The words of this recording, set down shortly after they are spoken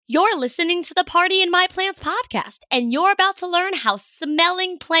You're listening to the Party in My Plants podcast, and you're about to learn how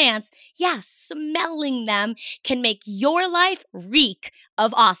smelling plants, yes, smelling them, can make your life reek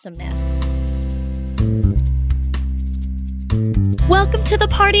of awesomeness. Welcome to the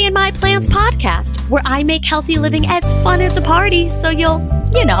Party in My Plants podcast, where I make healthy living as fun as a party so you'll,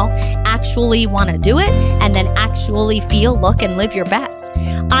 actually want to do it and then actually feel, look, and live your best.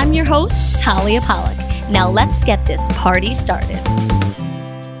 I'm your host, Talia Pollock. Now let's get this party started.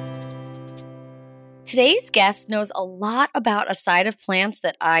 Today's guest knows a lot about a side of plants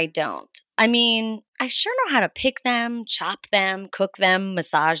that I don't. I mean, I sure know how to pick them, chop them, cook them,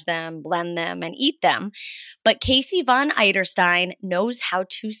 massage them, blend them, and eat them. But Casey Von Eiterstein knows how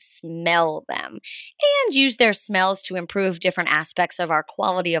to smell them and use their smells to improve different aspects of our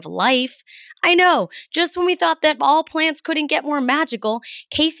quality of life. I know, just when we thought that all plants couldn't get more magical,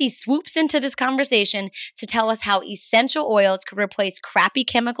 Casey swoops into this conversation to tell us how essential oils could replace crappy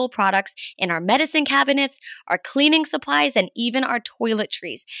chemical products in our medicine cabinets, our cleaning supplies, and even our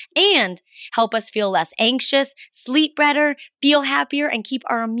toiletries, and help us feel less anxious, sleep better, feel happier, and keep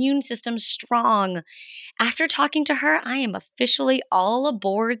our immune system strong. After talking to her, I am officially all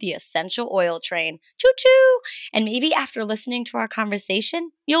aboard the essential oil train. Choo-choo! And maybe after listening to our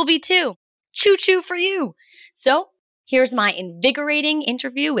conversation, you'll be too. Choo-choo for you! So, here's my invigorating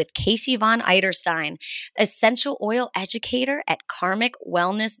interview with Casey Von Eiterstein, essential oil educator at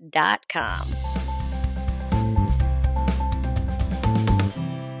KarmicWellness.com.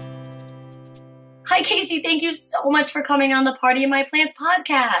 Hi, Casey. Thank you so much for coming on the Party in My Plants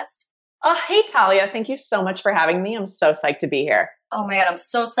podcast. Oh, hey, Talia. Thank you so much for having me. I'm so psyched to be here. Oh my God, I'm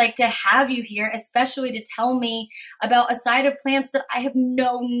so psyched to have you here, especially to tell me about a side of plants that I have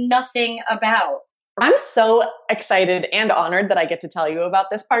known nothing about. I'm so excited and honored that I get to tell you about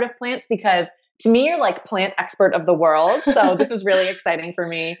this part of plants because to me, you're like plant expert of the world. So this is really exciting for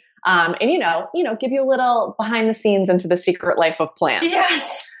me. And give you a little behind the scenes into the secret life of plants.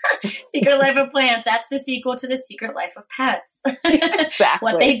 Yes. Secret Life of Plants. That's the sequel to The Secret Life of Pets. Exactly.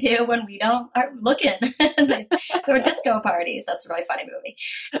 What they do when we don't are looking. They throw disco parties. That's a really funny movie.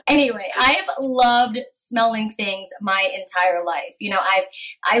 Anyway, I've loved smelling things my entire life.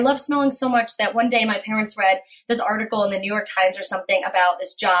 I love smelling so much that one day my parents read this article in the New York Times or something about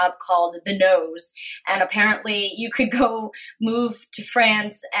this job called the nose. And apparently you could go move to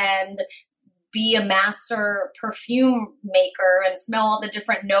France and be a master perfume maker and smell all the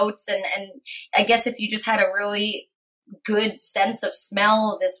different notes. And I guess if you just had a really good sense of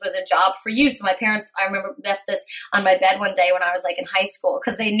smell, this was a job for you. So my parents, I remember, left this on my bed one day when I was like in high school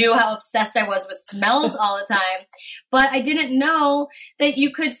because they knew how obsessed I was with smells all the time. But I didn't know that you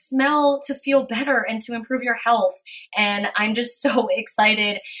could smell to feel better and to improve your health. And I'm just so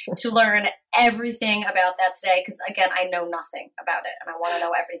excited to learn everything about that today because, again, I know nothing about it and I want to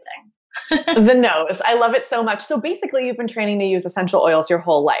know everything. The nose. I love it so much. So basically you've been training to use essential oils your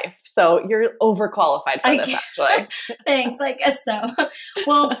whole life. So you're overqualified for this, actually. Thanks. I guess so.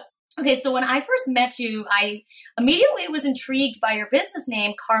 Well, okay. So when I first met you, I immediately was intrigued by your business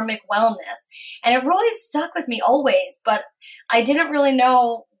name, Karmic Wellness. And it really stuck with me always, but I didn't really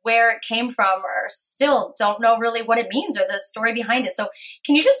know where it came from or still don't know really what it means or the story behind it. So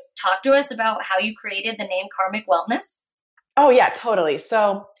can you just talk to us about how you created the name Karmic Wellness? Oh yeah, totally.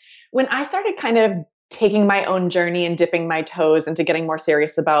 So when I started kind of taking my own journey and dipping my toes into getting more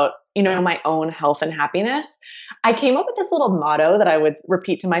serious about, my own health and happiness, I came up with this little motto that I would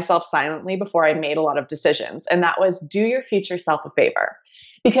repeat to myself silently before I made a lot of decisions. And that was, do your future self a favor.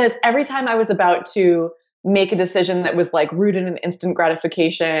 Because every time I was about to make a decision that was like rooted in instant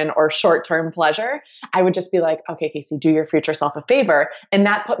gratification or short-term pleasure, I would just be like, okay, Casey, do your future self a favor. And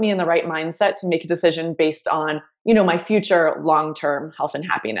that put me in the right mindset to make a decision based on, my future long-term health and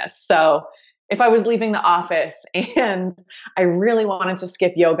happiness. So if I was leaving the office and I really wanted to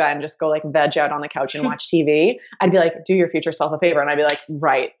skip yoga and just go like veg out on the couch and watch TV, I'd be like, do your future self a favor. And I'd be like,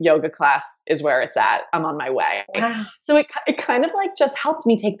 right, yoga class is where it's at. I'm on my way. Wow. So it kind of like just helped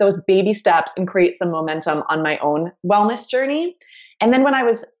me take those baby steps and create some momentum on my own wellness journey. And then when I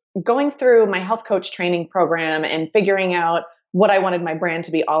was going through my health coach training program and figuring out what I wanted my brand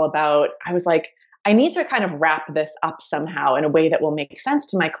to be all about, I was like, I need to kind of wrap this up somehow in a way that will make sense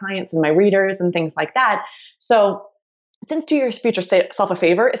to my clients and my readers and things like that. So since do your future self a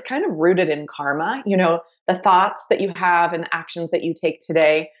favor is kind of rooted in karma, the thoughts that you have and the actions that you take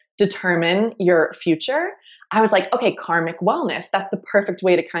today determine your future. I was like, okay, karmic wellness, that's the perfect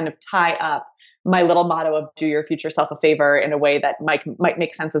way to kind of tie up my little motto of do your future self a favor in a way that might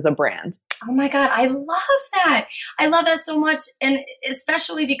make sense as a brand. Oh my God, I love that. I love that so much. And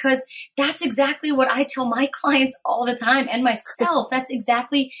especially because that's exactly what I tell my clients all the time and myself. That's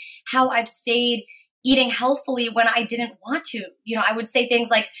exactly how I've stayed eating healthfully when I didn't want to. I would say things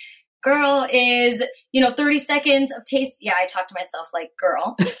like, girl is, 30 seconds of taste. Yeah, I talk to myself like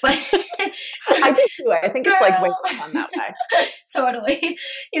girl, but I do too. I think girl. It's like waking up on that way. Totally.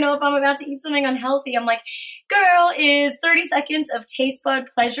 If I'm about to eat something unhealthy, I'm like, girl is 30 seconds of taste bud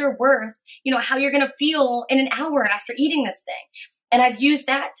pleasure worth, how you're going to feel in an hour after eating this thing. And I've used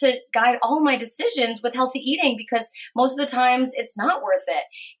that to guide all my decisions with healthy eating because most of the times it's not worth it.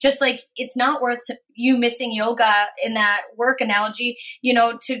 Just like it's not worth you missing yoga in that work analogy,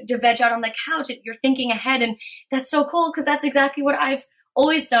 to veg out on the couch. You're thinking ahead. And that's so cool because that's exactly what I've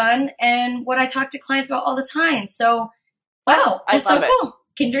always done and what I talk to clients about all the time. So, wow, that's so cool.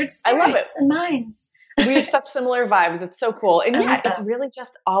 Kindred spirits and minds. We have such similar vibes. It's so cool. And yeah, it's really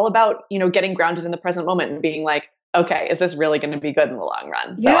just all about, getting grounded in the present moment and being like, okay, is this really going to be good in the long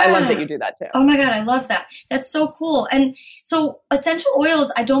run? So I love that you do that too. Oh my God, I love that. That's so cool. And so essential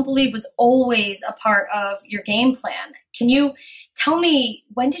oils, I don't believe was always a part of your game plan. Can you tell me,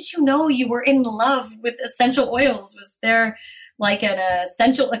 when did you know you were in love with essential oils? Was there like an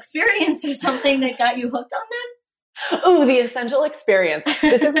essential experience or something that got you hooked on them? Oh, the essential experience.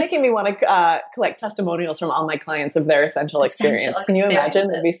 This is making me want to collect testimonials from all my clients of their essential experience. Can you imagine?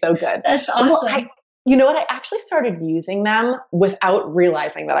 It'd be so good. That's awesome. You know what? I actually started using them without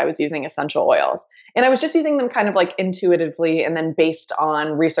realizing that I was using essential oils. And I was just using them kind of like intuitively and then based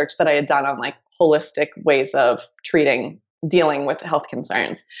on research that I had done on like holistic ways of dealing with health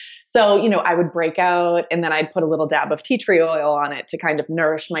concerns. So, I would break out and then I'd put a little dab of tea tree oil on it to kind of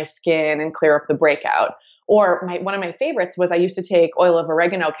nourish my skin and clear up the breakout. Or one of my favorites was I used to take oil of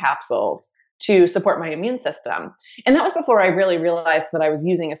oregano capsules to support my immune system. And that was before I really realized that I was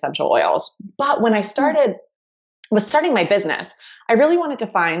using essential oils. But when I was starting my business, I really wanted to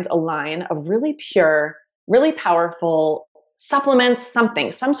find a line of really pure, really powerful supplements,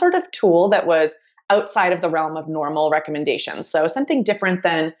 some sort of tool that was outside of the realm of normal recommendations. So something different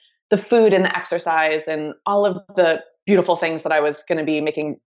than the food and the exercise and all of the beautiful things that I was going to be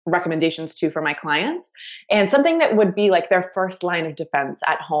making recommendations to for my clients, and something that would be like their first line of defense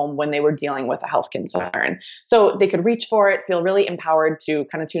at home when they were dealing with a health concern. So they could reach for it, feel really empowered to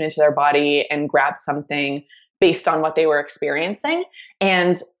kind of tune into their body and grab something based on what they were experiencing.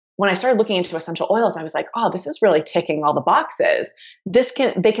 And when I started looking into essential oils, I was like, oh, this is really ticking all the boxes.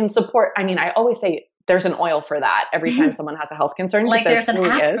 They can support, I always say there's an oil for that every time someone has a health concern. Like there's an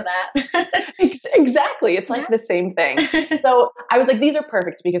app for that. Exactly. It's like the same thing. So I was like, these are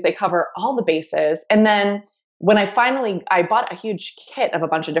perfect because they cover all the bases. And then when I bought a huge kit of a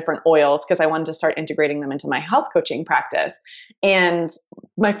bunch of different oils because I wanted to start integrating them into my health coaching practice. And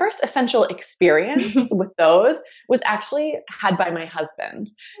my first essential experience with those was actually had by my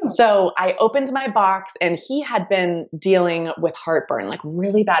husband. So I opened my box and he had been dealing with heartburn, like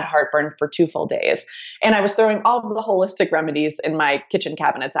really bad heartburn for 2 full days. And I was throwing all of the holistic remedies in my kitchen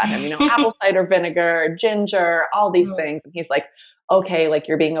cabinets at him, apple cider vinegar, ginger, all these things. And he's like, okay, like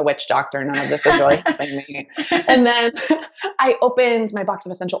you're being a witch doctor. None of this is really helping me. And then I opened my box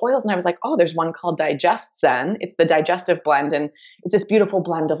of essential oils and I was like, oh, there's one called Digest Zen. It's the digestive blend. And it's this beautiful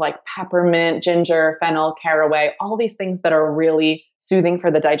blend of like peppermint, ginger, fennel, caraway, all these things that are really soothing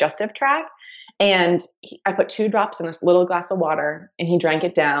for the digestive tract. And I put 2 drops in this little glass of water and he drank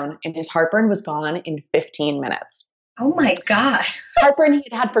it down and his heartburn was gone in 15 minutes. Oh my God. Heartburn he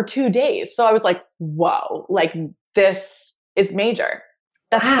had for 2 days. So I was like, whoa, like this is major.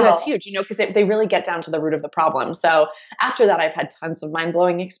 That's huge, because they really get down to the root of the problem. So after that, I've had tons of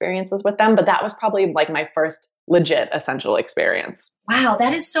mind-blowing experiences with them, but that was probably like my first legit essential experience. Wow,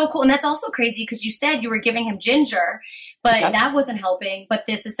 that is so cool. And that's also crazy because you said you were giving him ginger, but that wasn't helping. But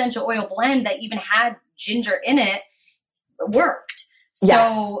this essential oil blend that even had ginger in it worked.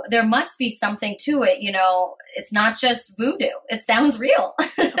 So there must be something to it, it's not just voodoo. It sounds real.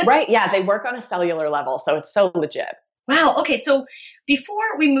 Right. Yeah. They work on a cellular level. So it's so legit. Wow. Okay. So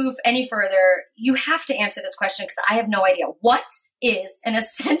before we move any further, you have to answer this question because I have no idea. What is an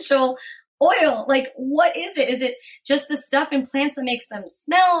essential oil? Like, what is it? Is it just the stuff in plants that makes them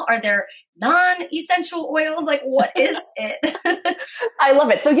smell? Are there non-essential oils? Like, what is it? I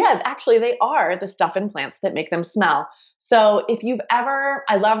love it. So yeah, actually they are the stuff in plants that make them smell. So if you've ever,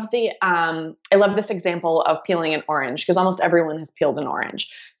 I love this example of peeling an orange because almost everyone has peeled an orange.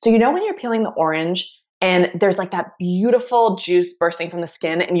 So when you're peeling the orange and there's like that beautiful juice bursting from the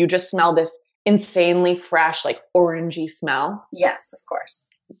skin and you just smell this insanely fresh, like orangey smell. Yes, of course.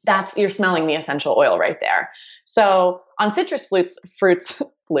 you're smelling the essential oil right there. So on on citrus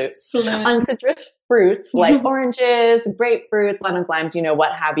fruits like oranges, grapefruits, lemons, limes,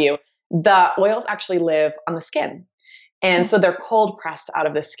 what have you, the oils actually live on the skin. And so they're cold pressed out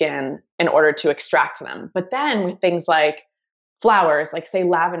of the skin in order to extract them. But then with things like flowers, like say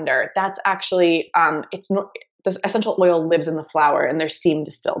lavender, that's actually, the essential oil lives in the flower and they're steam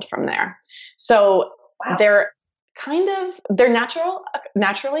distilled from there. So they're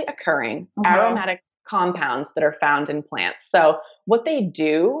naturally occurring aromatic compounds that are found in plants. So what they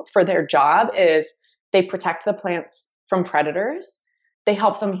do for their job is they protect the plants from predators, they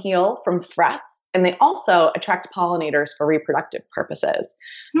help them heal from threats, and they also attract pollinators for reproductive purposes.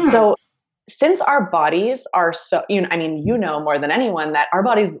 So since our bodies are so, more than anyone that our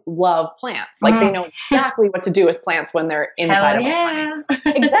bodies love plants. Like they know exactly what to do with plants when they're inside of a plant.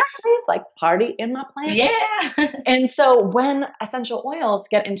 Exactly. It's like party in my plant. Yeah. And so when essential oils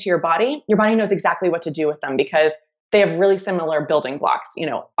get into your body knows exactly what to do with them because they have really similar building blocks,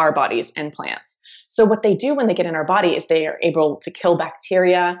 our bodies and plants. So what they do when they get in our body is they are able to kill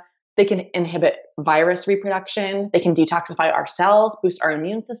bacteria. They can inhibit virus reproduction. They can detoxify our cells, boost our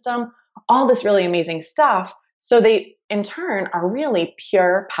immune system, all this really amazing stuff. So they, in turn, are really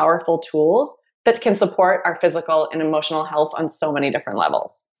pure, powerful tools that can support our physical and emotional health on so many different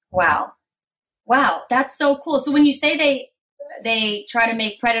levels. Wow. That's so cool. So when you say they try to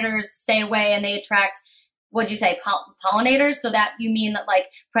make predators stay away and they attract, what'd you say, pollinators? So that you mean that like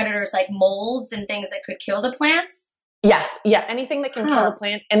predators like molds and things that could kill the plants? Yes. Yeah. Anything that can kill the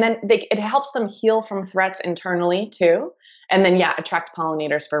plant. And then it helps them heal from threats internally too. And then, attract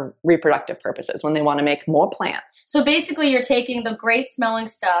pollinators for reproductive purposes when they want to make more plants. So basically you're taking the great smelling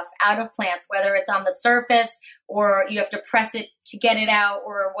stuff out of plants, whether it's on the surface or you have to press it to get it out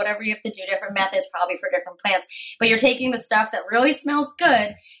or whatever you have to do, different methods probably for different plants. But you're taking the stuff that really smells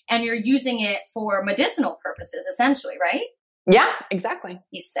good and you're using it for medicinal purposes, essentially, right? Yeah, exactly.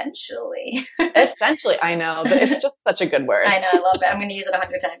 Essentially. Essentially, I know. But it's just such a good word. I know. I love it. I'm going to use it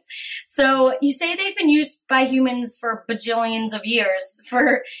 100 times. So you say they've been used by humans for bajillions of years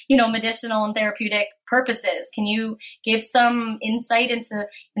for, medicinal and therapeutic purposes. Can you give some insight into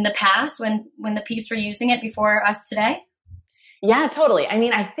in the past when the peeps were using it before us today? Yeah, totally. I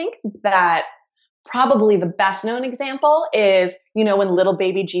mean, I think that probably the best known example is, when little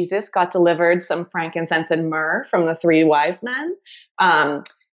baby Jesus got delivered some frankincense and myrrh from the 3 wise men.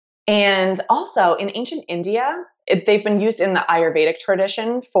 And also in ancient India, they've been used in the Ayurvedic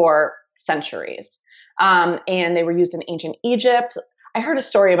tradition for centuries. And they were used in ancient Egypt. I heard a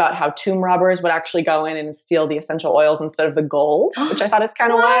story about how tomb robbers would actually go in and steal the essential oils instead of the gold, which I thought is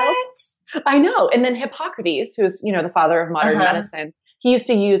kind of wild. I know. And then Hippocrates, who's, the father of modern medicine, he used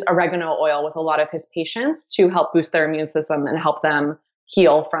to use oregano oil with a lot of his patients to help boost their immune system and help them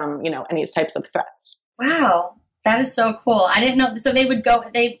heal from, any types of threats. Wow. That is so cool. I didn't know. So they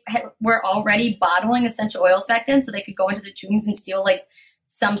were already bottling essential oils back then so they could go into the tombs and steal like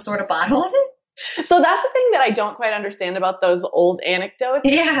some sort of bottle of it? So that's the thing that I don't quite understand about those old anecdotes.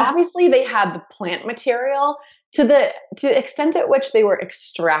 Yeah. Obviously they had the plant material. To the extent at which they were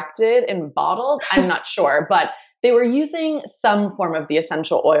extracted and bottled, I'm not sure, but they were using some form of the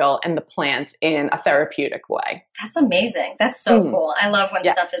essential oil and the plant in a therapeutic way. That's amazing. That's so cool. I love when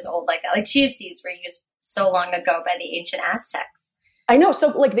stuff is old like that. Like chia seeds were used so long ago by the ancient Aztecs. I know. So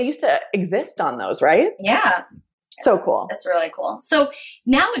like they used to exist on those, right? Yeah. So cool. That's really cool. So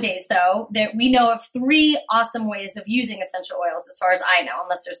nowadays, though, that we know of 3 awesome ways of using essential oils, as far as I know,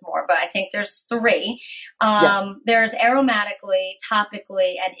 unless there's more, but I think there's 3. There's aromatically,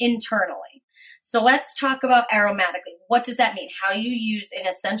 topically, and internally. So let's talk about aromatically. What does that mean? How do you use an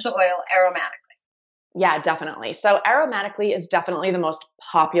essential oil aromatically? Yeah, definitely. So aromatically is definitely the most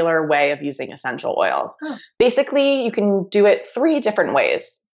popular way of using essential oils. Basically, you can do it 3 different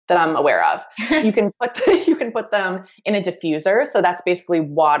ways that I'm aware of. You can put them in a diffuser. So that's basically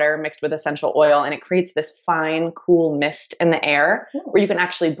water mixed with essential oil, and it creates this fine, cool mist in the air where you can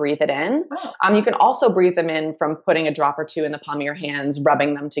actually breathe it in. You can also breathe them in from putting a drop or 2 in the palm of your hands,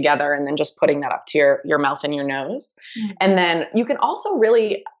 rubbing them together, and then just putting that up to your mouth and your nose. And then you can also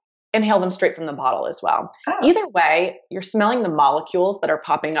really inhale them straight from the bottle as well. Either way, you're smelling the molecules that are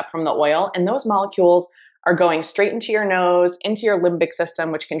popping up from the oil, and those molecules are going straight into your nose, into your limbic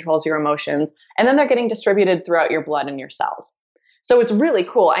system, which controls your emotions, and then they're getting distributed throughout your blood and your cells. So it's really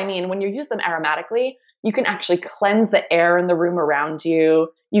cool. I mean, when you use them aromatically, you can actually cleanse the air in the room around you.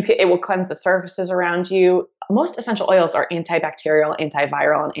 It will cleanse the surfaces around you. Most essential oils are antibacterial,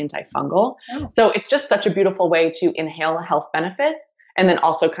 antiviral, and antifungal. So it's just such a beautiful way to inhale health benefits and then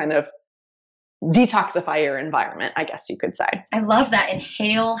also kind of detoxify your environment, I guess you could say. I love that.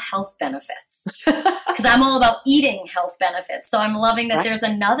 Inhale health benefits. Because I'm all about eating health benefits. So I'm loving that there's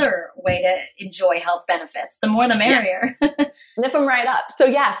another way to enjoy health benefits. The more the merrier. Yeah. Sniff them right up. So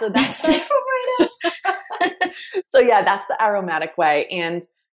yeah, so that's Sniff them right up. So yeah, that's the aromatic way. And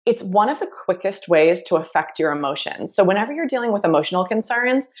it's one of the quickest ways to affect your emotions. So whenever you're dealing with emotional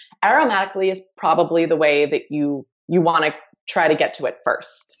concerns, aromatically is probably the way that you want to try to get to it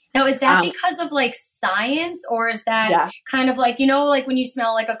first. Now, is that because of like science, or is that kind of like, like when you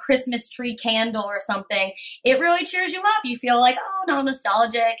smell like a Christmas tree candle or something, it really cheers you up. You feel like, oh no,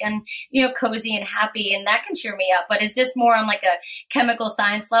 nostalgic and, cozy and happy, and that can cheer me up. But is this more on like a chemical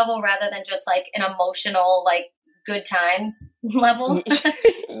science level rather than just like an emotional, like good times level?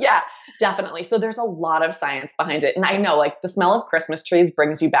 Yeah, definitely. So there's a lot of science behind it. And I know like the smell of Christmas trees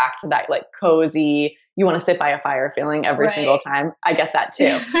brings you back to that like cozy, you want to sit by a fire feeling every single time. I get that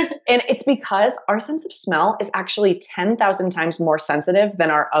too. And it's because our sense of smell is actually 10,000 times more sensitive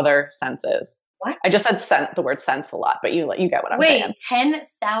than our other senses. What? I just said the word sense a lot, but you get what I'm saying. Wait,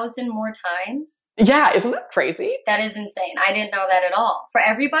 10,000 more times? Yeah, isn't that crazy? That is insane. I didn't know that at all. For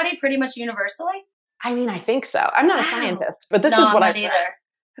everybody, pretty much universally? I mean, I think so. I'm not a scientist, but this is what I've read.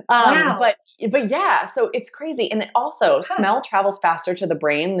 Wow. But yeah, so it's crazy. And it also, smell travels faster to the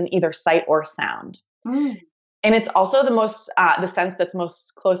brain than either sight or sound. And it's also the sense that's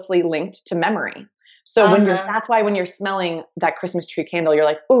most closely linked to memory. So that's why when you're smelling that Christmas tree candle, you're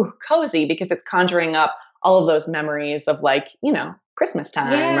like, ooh, cozy, because it's conjuring up all of those memories of like, Christmas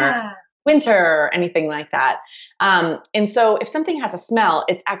time or winter or anything like that. And so if something has a smell,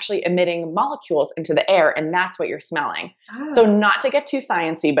 it's actually emitting molecules into the air, and that's what you're smelling. So not to get too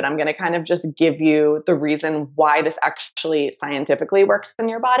sciencey, but I'm going to kind of just give you the reason why this actually scientifically works in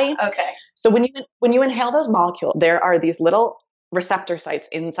your body. Okay. So when you inhale those molecules, there are these little receptor sites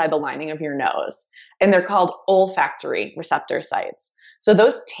inside the lining of your nose, and they're called olfactory receptor sites. So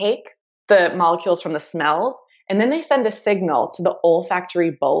those take the molecules from the smells, and then they send a signal to the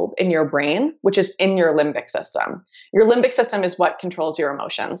olfactory bulb in your brain, which is in your limbic system. Your limbic system is what controls your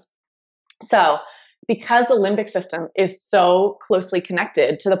emotions. So because the limbic system is so closely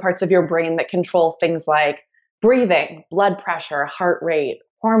connected to the parts of your brain that control things like breathing, blood pressure, heart rate,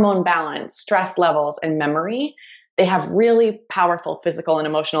 hormone balance, stress levels, and memory, they have really powerful physical and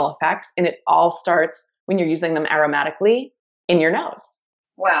emotional effects. And it all starts when you're using them aromatically in your nose.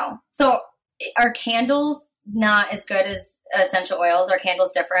 Wow. So are candles not as good as essential oils? Are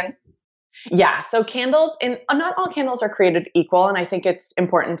candles different? Yeah. So candles, and not all candles are created equal. And I think it's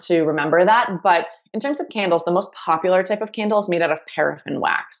important to remember that. But in terms of candles, the most popular type of candle is made out of paraffin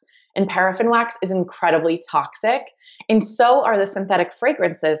wax. And paraffin wax is incredibly toxic. And so are the synthetic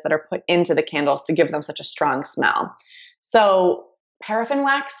fragrances that are put into the candles to give them such a strong smell. So paraffin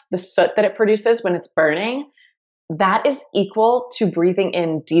wax, the soot that it produces when it's burning, that is equal to breathing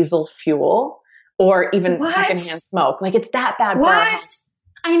in diesel fuel or even secondhand smoke. Like it's that bad for our health.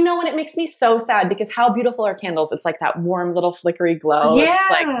 I know, and it makes me so sad because how beautiful are candles? It's like that warm little flickery glow. Yeah.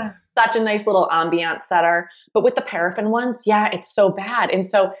 It's like such a nice little ambiance setter. But with the paraffin ones, it's so bad. And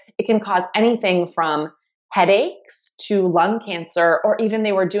so it can cause anything from headaches to lung cancer, or even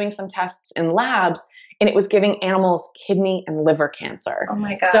they were doing some tests in labs and it was giving animals kidney and liver cancer. Oh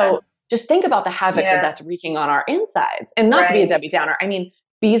my God. So just think about the havoc that's wreaking on our insides. And not to be a Debbie Downer, I mean,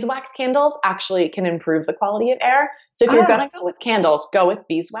 beeswax candles actually can improve the quality of air. So if you're going to go with candles, go with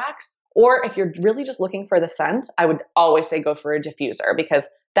beeswax. Or if you're really just looking for the scent, I would always say go for a diffuser, because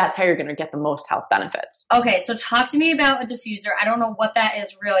that's how you're going to get the most health benefits. Okay, so talk to me about a diffuser. I don't know what that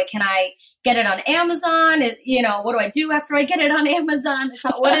is really. Can I get it on Amazon? What do I do after I get it on Amazon?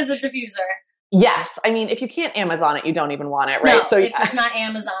 What is a diffuser? Yes. I mean, if you can't Amazon it, you don't even want it, right? No, so if it's not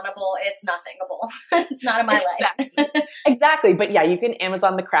Amazonable, it's nothingable. It's not in my life. Exactly. But yeah, you can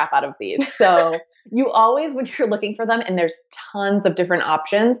Amazon the crap out of these. So you always, when you're looking for them, and there's tons of different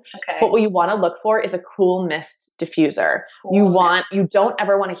options, but what you want to look for is a cool mist diffuser. You don't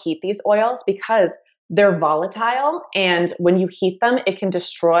ever want to heat these oils because they're volatile. And when you heat them, it can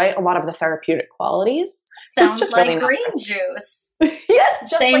destroy a lot of the therapeutic qualities. Sounds just like really green juice. Yes,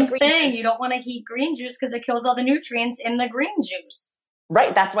 just same like green thing. juice. You don't want to heat green juice because it kills all the nutrients in the green juice.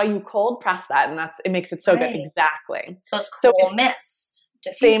 Right. That's why you cold press that, and it makes it so good. Exactly. So it's cool mist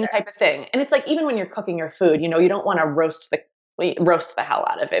diffuser. Same type of thing. And it's like even when you're cooking your food, you don't want to roast the hell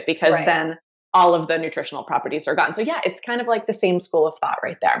out of it, because then all of the nutritional properties are gone. So yeah, it's kind of like the same school of thought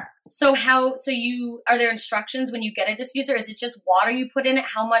right there. So are there instructions when you get a diffuser? Is it just water you put in it?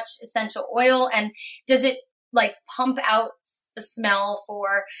 How much essential oil? And does it like pump out the smell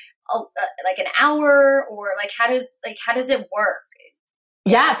for like an hour, or like how does it work?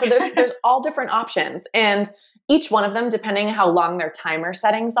 Yeah, so there's all different options, and each one of them, depending how long their timer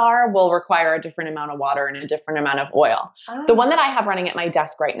settings are, will require a different amount of water and a different amount of oil. The Oh, one that I have running at my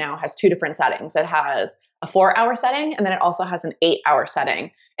desk right now has two different settings. It has a 4-hour setting, and then it also has an 8-hour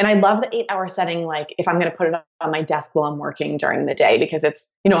setting. And I love the 8-hour setting, like if I'm going to put it on my desk while I'm working during the day, because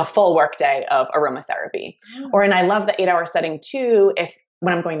it's, a full work day of aromatherapy. oh, And I love the 8-hour setting too, if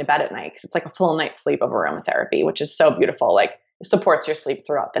when I'm going to bed at night, because it's like a full night's sleep of aromatherapy, which is so beautiful. Like supports your sleep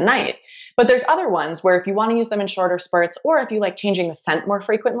throughout the night. But there's other ones where if you want to use them in shorter spurts, or if you like changing the scent more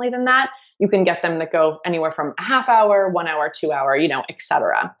frequently than that, you can get them that go anywhere from a half hour, 1 hour, 2 hour,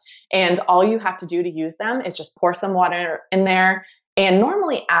 etc. And all you have to do to use them is just pour some water in there and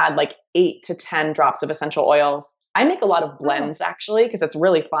normally add like 8 to 10 drops of essential oils. I make a lot of oh. blends actually, because it's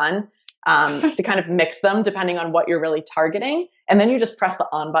really fun to kind of mix them depending on what you're really targeting. And then you just press the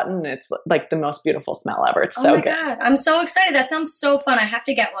on button and it's like the most beautiful smell ever. It's so my good. God. I'm so excited. That sounds so fun. I have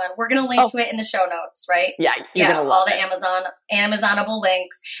to get one. We're going to link to it in the show notes, right? Yeah, you're Yeah, gonna all love the it. Amazonable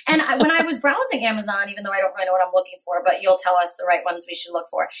links. And when I was browsing Amazon, even though I don't really know what I'm looking for, but you'll tell us the right ones we should look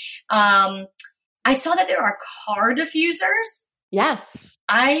for. I saw that there are car diffusers. Yes.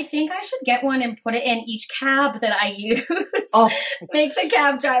 I think I should get one and put it in each cab that I use. Oh, Make the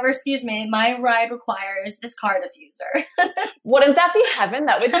cab driver, excuse me, my ride requires this car diffuser. wouldn't that be heaven?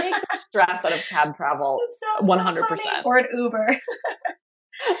 That would take the stress out of cab travel. That sounds 100%. so funny. Or an Uber.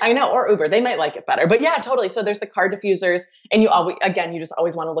 I know, or Uber. They might like it better. But yeah, totally. So there's the car diffusers, and you just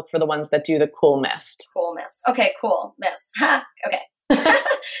always want to look for the ones that do the cool mist. Cool mist. Okay, cool mist. Ha, okay.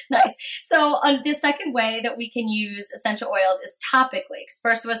 Nice. So the second way that we can use essential oils is topically, because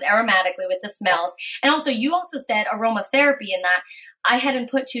first it was aromatically with the smells. And also you also said aromatherapy in that. I hadn't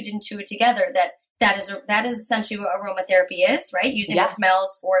put two and two together that is essentially what aromatherapy is, right? Using the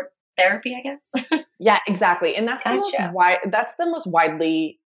smells for therapy, I guess. Yeah, exactly. And that's the most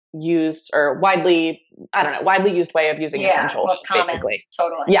widely used or widely used way of using essential oils, most common, basically.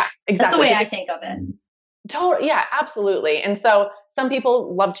 Totally. Yeah, exactly. That's the way I think of it. Totally. Yeah, absolutely. And so some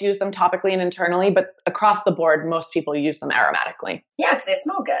people love to use them topically and internally, but across the board, most people use them aromatically. Yeah, because they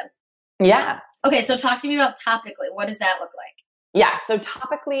smell good. Yeah. Okay, so talk to me about topically. What does that look like? Yeah, so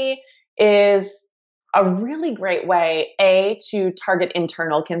topically is a really great way, to target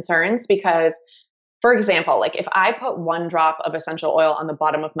internal concerns because, for example, like if I put 1 drop of essential oil on the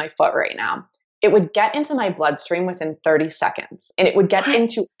bottom of my foot right now, it would get into my bloodstream within 30 seconds and it would get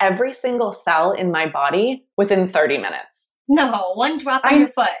into every single cell in my body within 30 minutes. No, 1 drop on your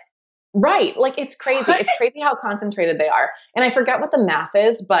foot. Right. Like it's crazy. What? It's crazy how concentrated they are. And I forget what the math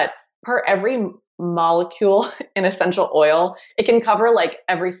is, but per every molecule in essential oil, it can cover like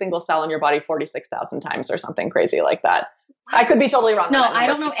every single cell in your body 46,000 times or something crazy like that. What? I could be totally wrong. No, I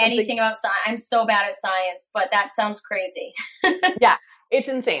don't know anything about science. I'm so bad at science, but that sounds crazy. Yeah. It's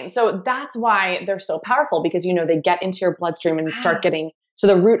insane. So that's why they're so powerful because, they get into your bloodstream and start getting to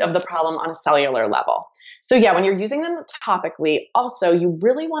the root of the problem on a cellular level. So yeah, when you're using them topically, also, you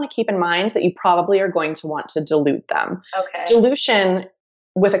really want to keep in mind that you probably are going to want to dilute them. Okay. Dilution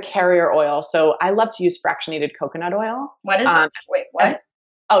with a carrier oil. So I love to use fractionated coconut oil. What is it? Wait, what?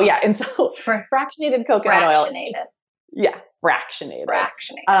 Oh yeah. And so fractionated coconut oil. Yeah.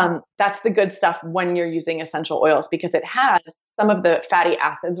 Fractionated. That's the good stuff when you're using essential oils because it has some of the fatty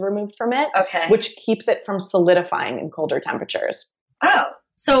acids removed from it, which keeps it from solidifying in colder temperatures. Oh,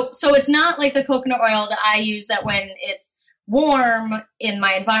 so it's not like the coconut oil that I use that when it's warm in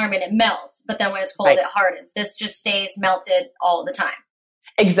my environment, it melts, but then when it's cold, it hardens. This just stays melted all the time.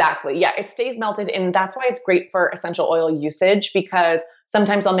 Exactly. Yeah, it stays melted. And that's why it's great for essential oil usage because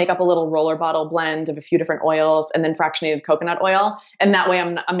sometimes I'll make up a little roller bottle blend of a few different oils and then fractionated coconut oil. And that way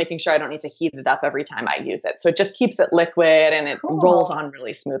I'm making sure I don't need to heat it up every time I use it. So it just keeps it liquid and it rolls on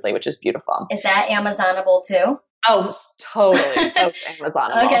really smoothly, which is beautiful. Is that Amazonable too? Oh, totally.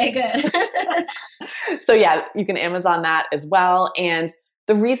 Amazonable. Okay, good. So yeah, you can Amazon that as well. And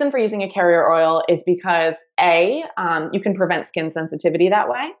the reason for using a carrier oil is because you can prevent skin sensitivity that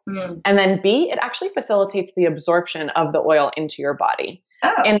way. And then B, it actually facilitates the absorption of the oil into your body.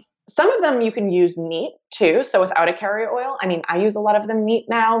 Oh. And some of them you can use neat too. So without a carrier oil, I use a lot of them neat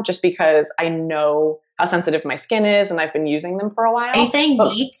now just because I know how sensitive my skin is and I've been using them for a while. Are you saying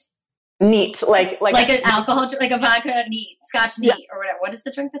neat? Neat, like an alcohol, like a vodka neat, scotch neat or whatever. What is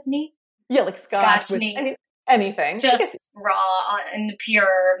the drink that's neat? Yeah, like scotch neat. Anything. Just raw and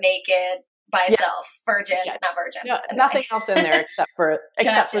pure, naked by itself. Virgin, not virgin. No, anyway. Nothing else in there except for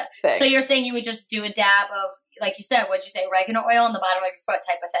the thing. So you're saying you would just do a dab of, like you said, what'd you say, oregano oil on the bottom of your foot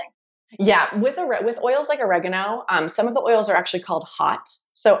type of thing? Yeah, with oils like oregano, some of the oils are actually called hot.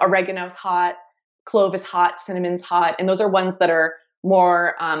 So oregano's hot, clove is hot, cinnamon's hot, and those are ones that are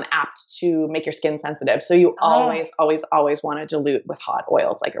more apt to make your skin sensitive. So you always, always, always want to dilute with hot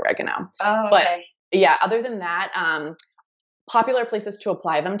oils like oregano. Oh, But okay. yeah, other than that, popular places to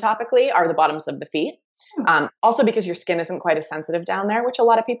apply them topically are the bottoms of the feet. Also because your skin isn't quite as sensitive down there, which a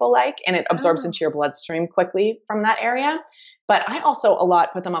lot of people like, and it absorbs into your bloodstream quickly from that area. But I also a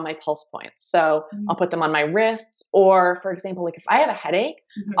lot put them on my pulse points. So I'll put them on my wrists, or for example, like if I have a headache,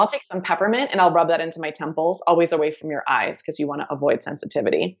 I'll take some peppermint and I'll rub that into my temples, always away from your eyes because you want to avoid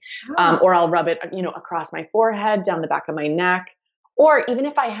sensitivity. Or I'll rub it, across my forehead, down the back of my neck. Or even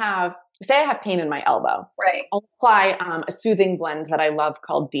if say I have pain in my elbow, right, I'll apply a soothing blend that I love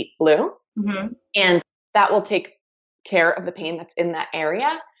called Deep Blue. And that will take care of the pain that's in that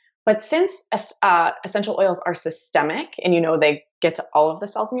area. But since essential oils are systemic and they get to all of the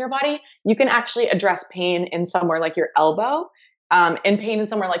cells in your body, you can actually address pain in somewhere like your elbow and pain in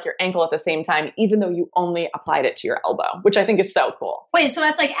somewhere like your ankle at the same time, even though you only applied it to your elbow, which I think is so cool. Wait, so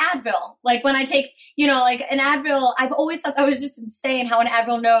that's like Advil. Like when I take, like an Advil, I've always thought that was just insane how an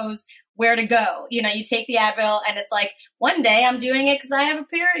Advil knows where to go. You take the Advil and it's like, one day I'm doing it because I have a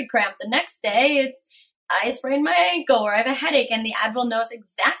period cramp. The next day it's I sprained my ankle or I have a headache, and the Advil knows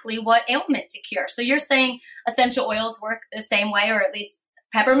exactly what ailment to cure. So you're saying essential oils work the same way, or at least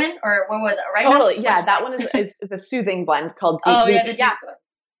peppermint, or what was it? Oregano? Totally. Yeah, that one is a soothing blend called Deep Blue. Yeah, the Deep Blue.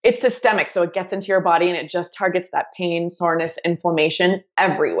 It's systemic, so it gets into your body and it just targets that pain, soreness, inflammation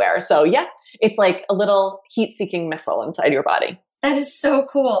everywhere. So yeah, it's like a little heat-seeking missile inside your body. That is so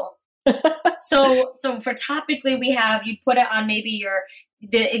cool. So for topically, you'd put it on maybe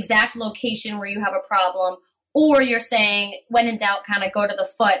the exact location where you have a problem, or you're saying when in doubt, kind of go to the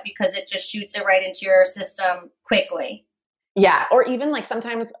foot because it just shoots it right into your system quickly. Yeah. Or even like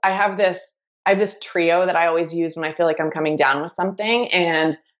sometimes I have this trio that I always use when I feel like I'm coming down with something.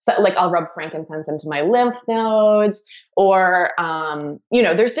 And so like I'll rub frankincense into my lymph nodes, or,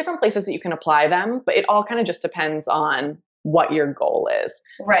 there's different places that you can apply them, but it all kind of just depends on what your goal is.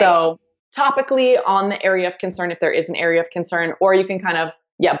 Right. So topically on the area of concern, if there is an area of concern, or you can kind of,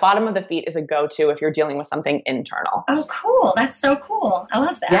 bottom of the feet is a go-to if you're dealing with something internal. Oh, cool. That's so cool. I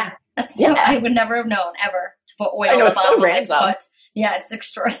love that. Yeah. That's so, I would never have known ever to put oil on the bottom of my foot. Yeah, it's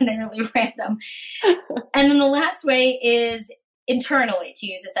extraordinarily random. And then the last way is internally to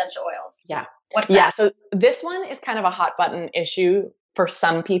use essential oils. Yeah. What's that? Yeah. So this one is kind of a hot button issue for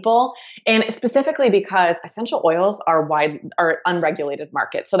some people, and specifically because essential oils are unregulated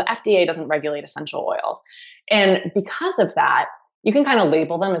market. So the FDA doesn't regulate essential oils. And because of that, you can kind of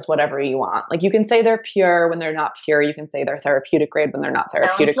label them as whatever you want. Like you can say they're pure when they're not pure. You can say they're therapeutic grade when they're not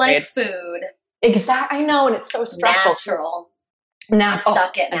therapeutic grade. Sounds like food. Exactly. I know. And it's so stressful.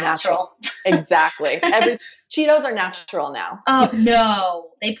 Suck it, natural. Exactly. Cheetos are natural now. Oh,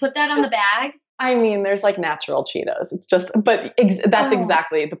 no. They put that on the bag? I mean, there's like natural Cheetos. It's just, but that's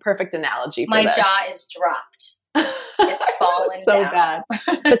exactly the perfect analogy for my this. jaw is dropped. It's falling so down. Bad.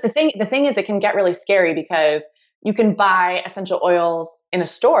 But the thing is, it can get really scary because you can buy essential oils in a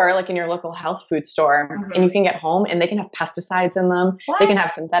store, like in your local health food store, and you can get home and they can have pesticides in them. What? They can have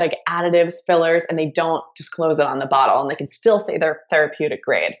synthetic additives, fillers, and they don't disclose it on the bottle, and they can still say they're therapeutic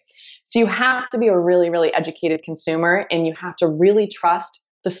grade. So you have to be a really, really educated consumer, and you have to really trust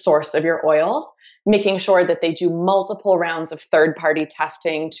the source of your oils, making sure that they do multiple rounds of third-party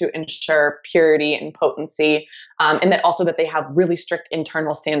testing to ensure purity and potency, and that also that they have really strict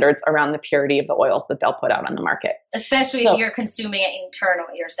internal standards around the purity of the oils that they'll put out on the market. Especially if you're consuming it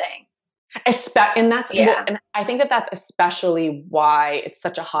internally, you're saying. And I think that's especially why it's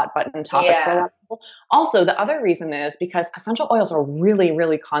such a hot button topic for a lot of people. Also, the other reason is because essential oils are really,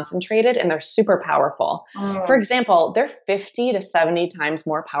 really concentrated and they're super powerful. For example, they're 50 to 70 times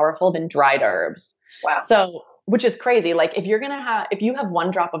more powerful than dried herbs. Wow. So, which is crazy. Like if you have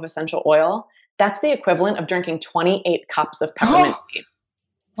one drop of essential oil, that's the equivalent of drinking 28 cups of peppermint tea.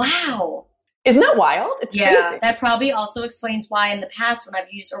 Wow. Isn't that wild? It's crazy. That probably also explains why in the past when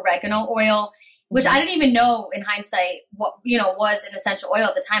I've used oregano oil, which I didn't even know in hindsight what, was an essential oil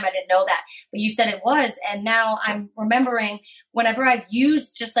at the time. I didn't know that, but you said it was. And now I'm remembering whenever I've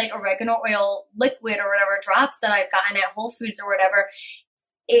used just like oregano oil liquid or whatever drops that I've gotten at Whole Foods or whatever,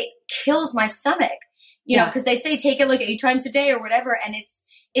 it kills my stomach, because they say take it like 8 times a day or whatever. And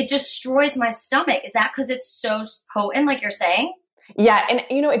it destroys my stomach. Is that because it's so potent, like you're saying? Yeah. And,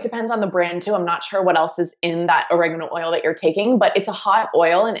 it depends on the brand too. I'm not sure what else is in that oregano oil that you're taking, but it's a hot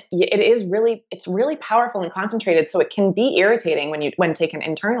oil and it's really powerful and concentrated. So it can be irritating when taken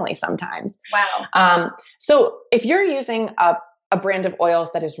internally sometimes. Wow. So if you're using a brand of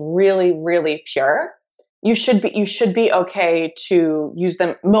oils that is really, really pure, you should be okay to use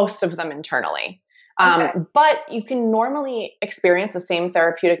them, most of them internally. Okay. But you can normally experience the same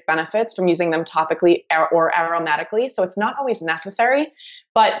therapeutic benefits from using them topically or aromatically. So it's not always necessary.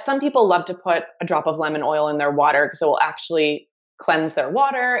 But some people love to put a drop of lemon oil in their water because it will actually cleanse their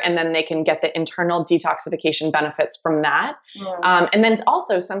water, and then they can get the internal detoxification benefits from that. And then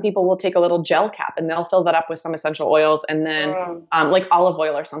also some people will take a little gel cap and they'll fill that up with some essential oils and then like olive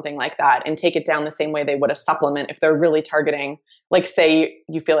oil or something like that, and take it down the same way they would a supplement if they're really targeting, like say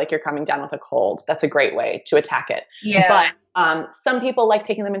you feel like you're coming down with a cold. That's a great way to attack it. Yeah. But some people like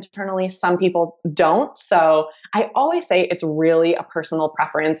taking them internally, some people don't. So I always say it's really a personal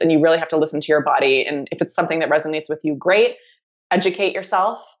preference and you really have to listen to your body. And if it's something that resonates with you, great. Educate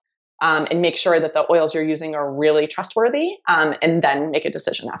yourself and make sure that the oils you're using are really trustworthy, and then make a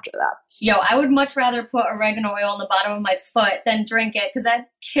decision after that. Yo, I would much rather put oregano oil on the bottom of my foot than drink it because that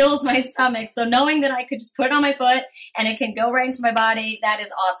kills my stomach. So knowing that I could just put it on my foot and it can go right into my body, that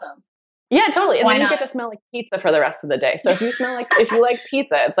is awesome. Yeah, totally. And Why then you not? get to smell like pizza for the rest of the day. So if you like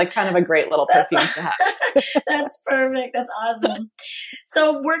pizza, it's like kind of a great little perfume to have. That's perfect. That's awesome.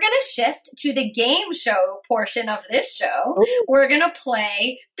 So we're going to shift to the game show portion of this show. Ooh. We're going to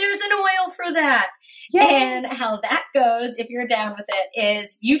play There's an Oil for That. Yay. And how that goes, if you're down with it,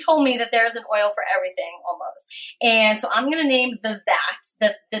 is you told me that there's an oil for everything almost. And so I'm going to name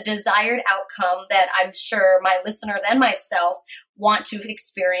the desired outcome that I'm sure my listeners and myself want to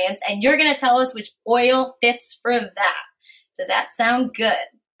experience. And you're going to tell us which oil fits for that. Does that sound good?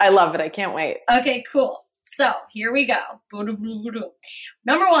 I love it. I can't wait. Okay, cool. So here we go.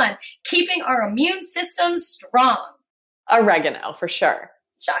 Number 1, keeping our immune system strong. Oregano for sure.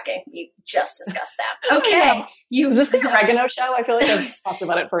 Shocking. You just discussed that. Okay. Is this the oregano show? I feel like I've talked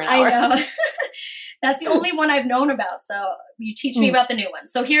about it for an hour. I know. That's the only one I've known about. So you teach me about the new one.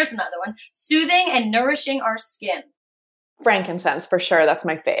 So here's another one. Soothing and nourishing our skin. Frankincense for sure. That's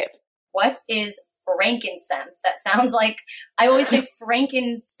my fave. What is frankincense? That sounds like, I always think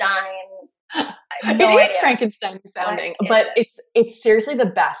Frankenstein. I have no It is idea. Frankenstein sounding, What but is it's seriously the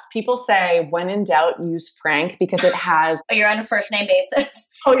best. People say when in doubt, use Frank because it has. Oh, you're on a first name basis.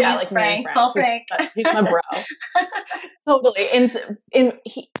 Oh yeah, Use like Frank. me, Call Frank. He's my bro. Totally. And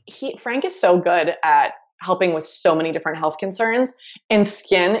Frank is so good at helping with so many different health concerns, and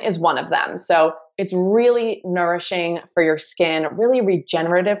skin is one of them. So it's really nourishing for your skin, really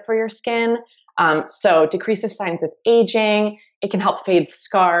regenerative for your skin. So decreases signs of aging. It can help fade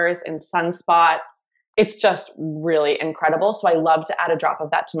scars and sunspots. It's just really incredible. So I love to add a drop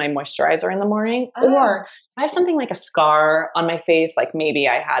of that to my moisturizer in the morning. Oh. Or if I have something like a scar on my face, like maybe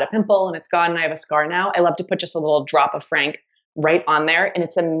I had a pimple and it's gone and I have a scar now, I love to put just a little drop of Frank right on there. And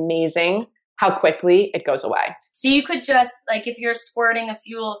it's amazing how quickly it goes away. So you could just, like, if you're squirting a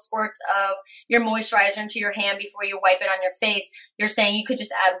few little squirts of your moisturizer into your hand before you wipe it on your face, you're saying you could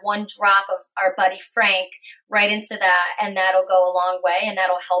just add 1 drop of our buddy Frank right into that, and that'll go a long way, and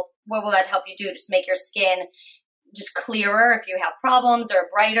that'll help. What will that help you do? Just make your skin just clearer if you have problems, or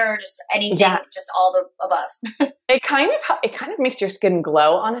brighter, just anything, just all the above. It kind of makes your skin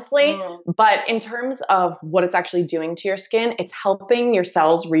glow, honestly. But in terms of what it's actually doing to your skin, it's helping your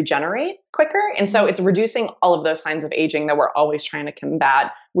cells regenerate quicker. And so it's reducing all of those signs of aging that we're always trying to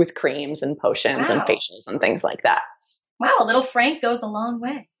combat with creams and potions and facials and things like that. Wow, a little Frank goes a long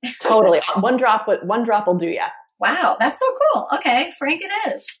way. Totally. One drop will do ya. Wow, that's so cool. Okay, Frank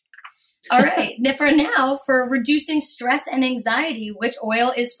it is. All right. For reducing stress and anxiety, which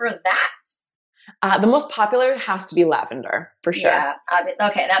oil is for that? The most popular has to be lavender, for sure. Yeah.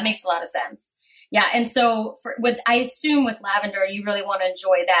 Okay, that makes a lot of sense. Yeah, and so I assume with lavender, you really want to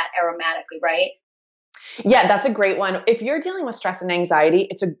enjoy that aromatically, right? Yeah, that's a great one. If you're dealing with stress and anxiety,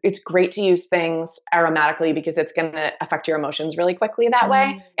 it's great to use things aromatically because it's going to affect your emotions really quickly that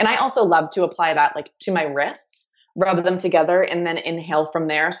way. And I also love to apply that like to my wrists, rub them together, and then inhale from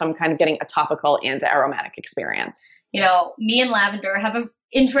there. So I'm kind of getting a topical and aromatic experience. You know, me and lavender have an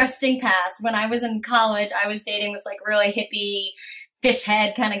interesting past. When I was in college, I was dating this like really hippie fish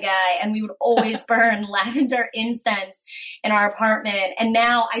head kind of guy, and we would always burn lavender incense in our apartment. And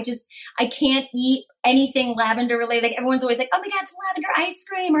now I can't eat anything lavender related. Like everyone's always like, oh my God, it's lavender ice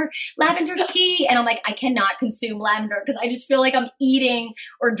cream or lavender tea. And I'm like, I cannot consume lavender because I just feel like I'm eating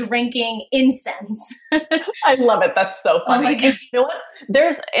or drinking incense. I love it. That's so funny. Oh my God. You know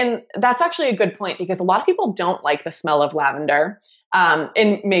what? And that's actually a good point because a lot of people don't like the smell of lavender.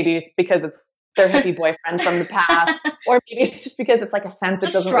 And maybe it's because it's their hippie boyfriend from the past, or maybe it's just because it's like a scent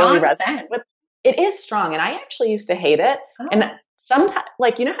that doesn't really resonate with. It is strong, and I actually used to hate it. Oh. And sometimes,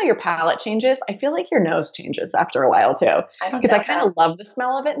 like, you know how your palate changes? I feel like your nose changes after a while too, because I kind of love the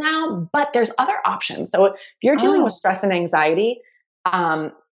smell of it now. But there's other options. So if you're dealing with stress and anxiety,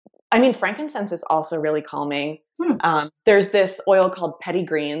 I mean, frankincense is also really calming. Hmm. There's this oil called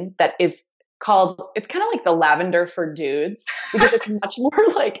petitgreen that is called, it's kind of like the lavender for dudes because it's much more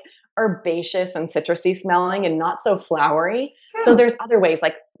like herbaceous and citrusy smelling and not so flowery. So Hmm. there's other ways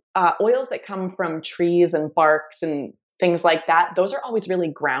like oils that come from trees and barks and things like that. Those are always really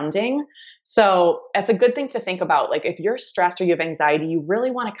grounding. So it's a good thing to think about. Like if you're stressed or you have anxiety, you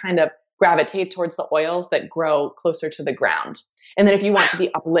really want to kind of gravitate towards the oils that grow closer to the ground. And then if you want to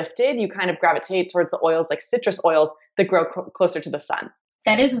be uplifted, you kind of gravitate towards the oils like citrus oils that grow closer to the sun.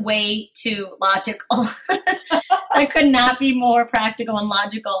 That is way too logical. That could not be more practical and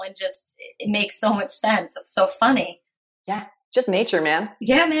logical, and just it makes so much sense. It's so funny. Yeah, just nature, man.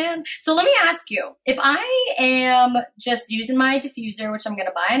 Yeah, man. So let me ask you, if I am just using my diffuser, which I'm going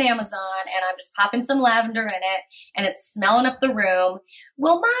to buy on Amazon, and I'm just popping some lavender in it and it's smelling up the room,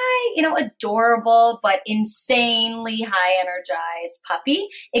 will my, adorable but insanely high energized puppy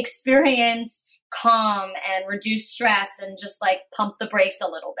experience calm and reduce stress and just like pump the brakes a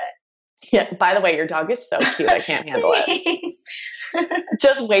little bit? Yeah, by the way, your dog is so cute. I can't handle it.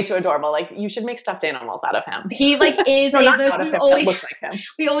 Just way too adorable. Like you should make stuffed animals out of him. He like is not out of him, that look like him.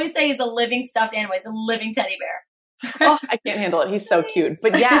 We always say he's a living stuffed animal. He's a living teddy bear. Oh, I can't handle it. He's so cute.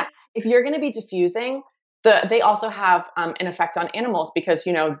 But yeah, if you're going to be diffusing, they also have an effect on animals because,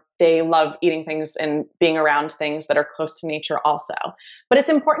 they love eating things and being around things that are close to nature also. But it's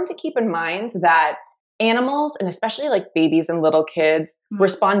important to keep in mind that animals, and especially like babies and little kids,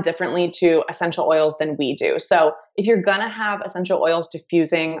 respond differently to essential oils than we do. So if you're going to have essential oils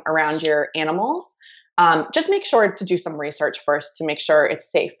diffusing around your animals, just make sure to do some research first to make sure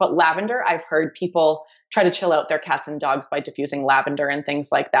it's safe. But lavender, I've heard people try to chill out their cats and dogs by diffusing lavender and things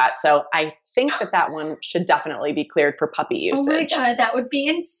like that. So I think that one should definitely be cleared for puppy usage. Oh my God, that would be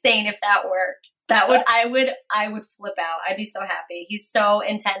insane if that worked. I would flip out. I'd be so happy. He's so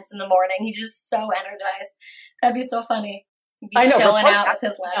intense in the morning. He's just so energized. That'd be so funny. I know, chilling out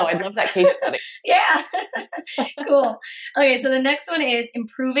with his lavender. No, I'd love that case study. Yeah. Cool. Okay, so the next one is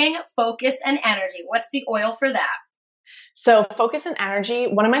improving focus and energy. What's the oil for that? So focus and energy,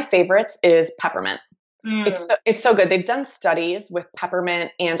 one of my favorites is peppermint. It's so good. They've done studies with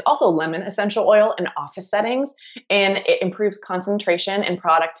peppermint and also lemon essential oil in office settings, and it improves concentration and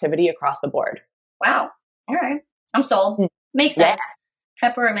productivity across the board. Wow. All right. I'm sold. Makes sense. Yeah.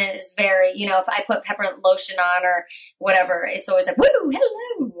 Peppermint is very, if I put peppermint lotion on or whatever, it's always like, woo,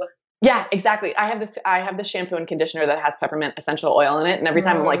 hello. Yeah, exactly. I have this shampoo and conditioner that has peppermint essential oil in it. And every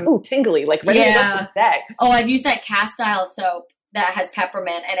time I'm like, ooh, tingly, like ready to go to bed. Oh, I've used that Castile soap that has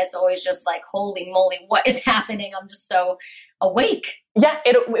peppermint, and it's always just like, holy moly, what is happening? I'm just so awake. Yeah,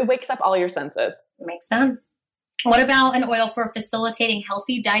 it wakes up all your senses. Makes sense. What about an oil for facilitating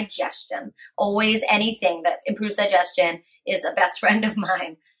healthy digestion? Always anything that improves digestion is a best friend of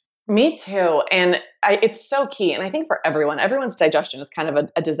mine. Me too. And it's so key. And I think for everyone's digestion is kind of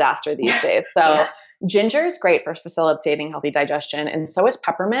a disaster these days. So ginger is great for facilitating healthy digestion. And so is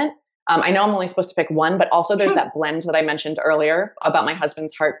peppermint. I know I'm only supposed to pick one, but also there's that blend that I mentioned earlier about my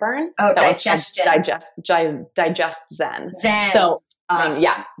husband's heartburn. Oh, digestion. Digest Zen. Zen. So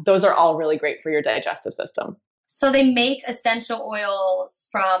those are all really great for your digestive system. So they make essential oils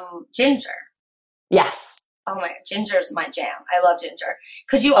from ginger. Yes. Oh my, ginger's my jam. I love ginger.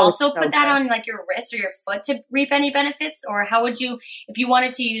 Could you also put that on like your wrist or your foot to reap any benefits? Or how would you, if you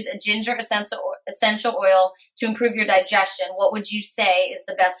wanted to use a ginger essential oil to improve your digestion, what would you say is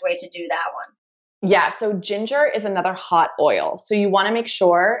the best way to do that one? Yeah, so ginger is another hot oil. So you want to make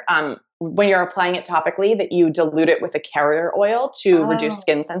sure when you're applying it topically that you dilute it with a carrier oil to reduce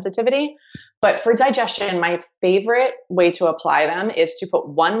skin sensitivity. But for digestion, my favorite way to apply them is to put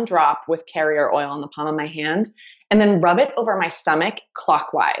 1 drop with carrier oil on the palm of my hand and then rub it over my stomach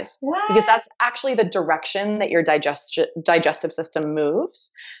clockwise. What? Because that's actually the direction that your digestive system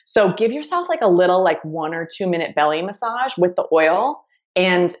moves. So give yourself like a little 1 or 2 minute belly massage with the oil,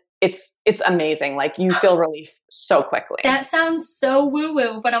 and it's amazing. Like you feel relief so quickly. That sounds so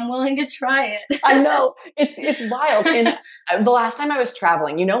woo-woo, but I'm willing to try it. I know. It's wild. And the last time I was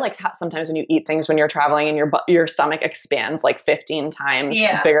traveling, like sometimes when you eat things when you're traveling and your stomach expands like 15 times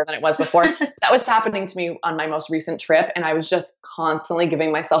bigger than it was before. That was happening to me on my most recent trip. And I was just constantly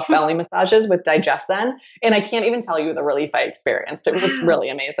giving myself belly massages with Digest Zen. And I can't even tell you the relief I experienced. It was really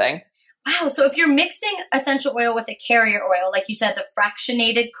amazing. Wow. So if you're mixing essential oil with a carrier oil, like you said, the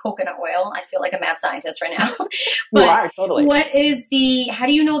fractionated coconut oil, I feel like a mad scientist right now. But you are, totally. How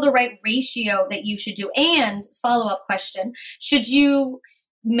do you know the right ratio that you should do? And follow-up question, should you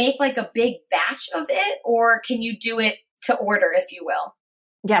make like a big batch of it, or can you do it to order, if you will?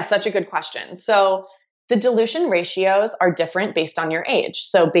 Yeah, such a good question. So The dilution ratios are different based on your age.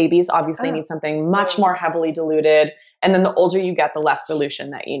 So babies obviously need something much more heavily diluted. And then the older you get, the less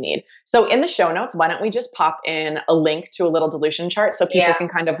dilution that you need. So in the show notes, why don't we just pop in a link to a little dilution chart so people can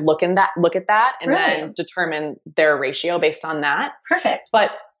kind of look at that and then determine their ratio based on that. Perfect.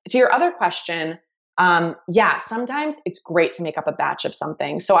 But to your other question, sometimes it's great to make up a batch of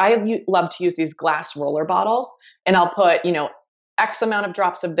something. So I love to use these glass roller bottles, and I'll put, X amount of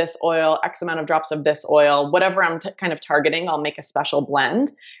drops of this oil, X amount of drops of this oil, whatever I'm kind of targeting, I'll make a special blend.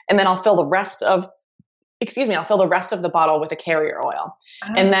 And then I'll fill the rest of the bottle with a carrier oil.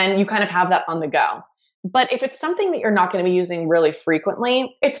 Oh. And then you kind of have that on the go. But if it's something that you're not going to be using really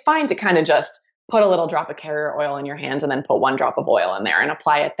frequently, it's fine to kind of just put a little drop of carrier oil in your hands and then put 1 drop of oil in there and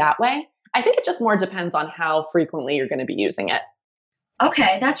apply it that way. I think it just more depends on how frequently you're going to be using it.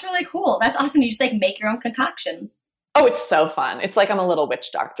 Okay, that's really cool. That's awesome. You just make your own concoctions. Oh, it's so fun. It's like I'm a little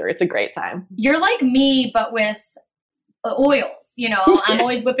witch doctor. It's a great time. You're like me, but with oils. I'm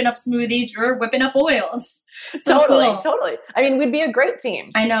always whipping up smoothies. You're whipping up oils. So totally. I mean, we'd be a great team.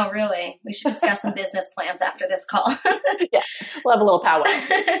 I know, really. We should discuss some business plans after this call. Yeah, we'll have a little powwow.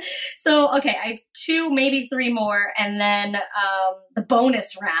 So, okay, I have 2, maybe 3 more, and then the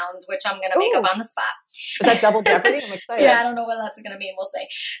bonus round, which I'm going to make up on the spot. Is that double jeopardy? I'm excited. Yeah, I don't know what that's going to mean. We'll see.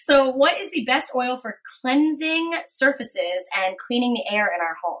 So, what is the best oil for cleansing surfaces and cleaning the air in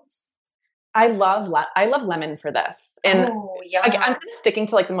our homes? I love lemon for this. And I'm kind of sticking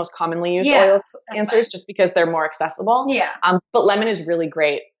to the most commonly used oils answers just because they're more accessible. Yeah. But lemon is really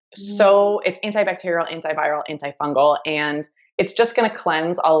great. So it's antibacterial, antiviral, antifungal, and it's just going to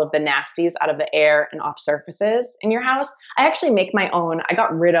cleanse all of the nasties out of the air and off surfaces in your house. I actually make my own. I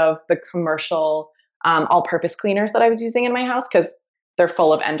got rid of the commercial all-purpose cleaners that I was using in my house because they're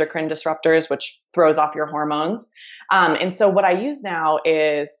full of endocrine disruptors, which throws off your hormones. And so what I use now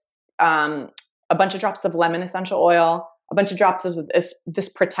is a bunch of drops of lemon essential oil, a bunch of drops of this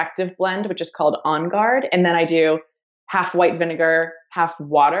protective blend, which is called On Guard. And then I do half white vinegar, half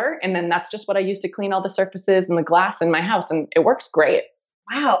water. And then that's just what I use to clean all the surfaces and the glass in my house. And it works great.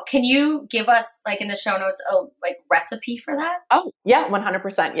 Wow. Can you give us, in the show notes, a recipe for that? Oh, yeah,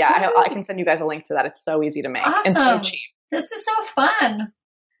 100%. Yeah, I can send you guys a link to that. It's so easy to make and so cheap. This is so fun.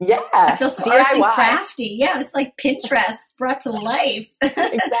 Yeah. I feel so artsy crafty. Yeah, it's like Pinterest brought to life.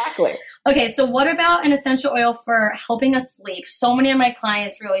 Exactly. Okay, so what about an essential oil for helping us sleep? So many of my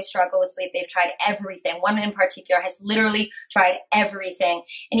clients really struggle with sleep. They've tried everything. One in particular has literally tried everything.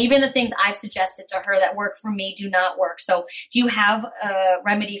 And even the things I've suggested to her that work for me do not work. So do you have a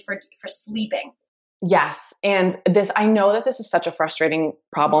remedy for sleeping? Yes. And I know that this is such a frustrating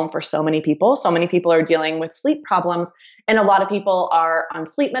problem for so many people. So many people are dealing with sleep problems, and a lot of people are on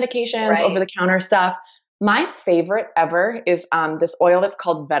sleep medications, over-the-counter stuff. My favorite ever is this oil that's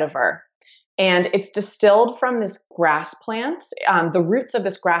called vetiver. And it's distilled from this grass plant, the roots of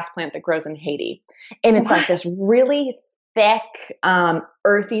this grass plant that grows in Haiti. And it's like this really thick,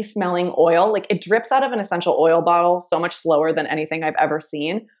 earthy smelling oil. It drips out of an essential oil bottle so much slower than anything I've ever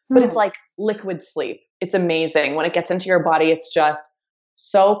seen, but it's like liquid sleep. It's amazing. When it gets into your body, it's just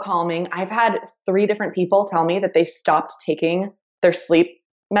so calming. I've had 3 different people tell me that they stopped taking their sleep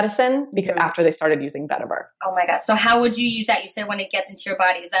medicine because after they started using vetiver. Oh my God. So how would you use that? You said when it gets into your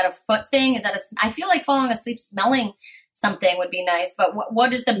body. Is that a foot thing? I feel like falling asleep smelling something would be nice, but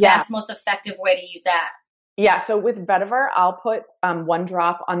what is the best, most effective way to use that? Yeah. So with vetiver, I'll put 1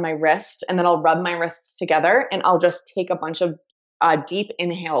 drop on my wrist, and then I'll rub my wrists together, and I'll just take a bunch of deep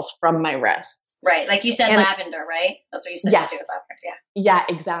inhales from my wrists. Right. Like you said, lavender, right? That's what you said. Yes. You do with lavender. Yeah.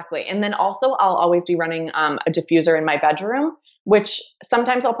 Yeah, exactly. And then also I'll always be running a diffuser in my bedroom, which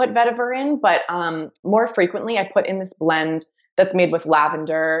sometimes I'll put vetiver in, but more frequently I put in this blend that's made with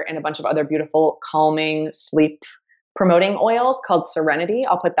lavender and a bunch of other beautiful calming sleep promoting oils called Serenity.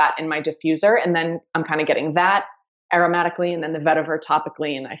 I'll put that in my diffuser, and then I'm kind of getting that aromatically and then the vetiver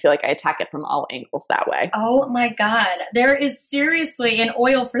topically, and I feel like I attack it from all angles that way. Oh my God. There is seriously an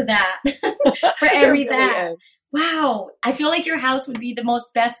oil for that. For every that. Wow. I feel like your house would be the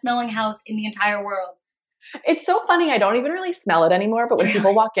most best smelling house in the entire world. It's so funny. I don't even really smell it anymore, but when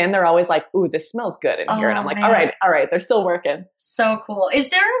people walk in, they're always like, ooh, this smells good in here. And I'm like, man. All right. They're still working. So cool. Is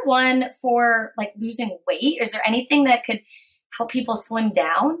there one for losing weight? Is there anything that could help people slim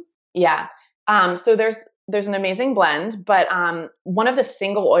down? Yeah. So there's an amazing blend, but one of the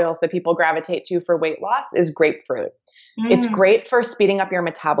single oils that people gravitate to for weight loss is grapefruit. It's great for speeding up your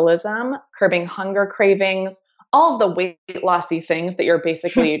metabolism, curbing hunger cravings, all of the weight lossy things that you're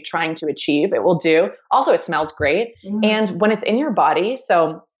basically trying to achieve. It will do. Also, it smells great. And when it's in your body,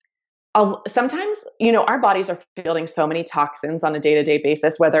 so sometimes, our bodies are fielding so many toxins on a day-to-day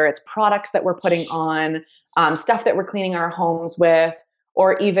basis, whether it's products that we're putting on, stuff that we're cleaning our homes with,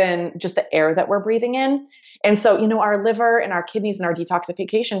 or even just the air that we're breathing in. And so, our liver and our kidneys and our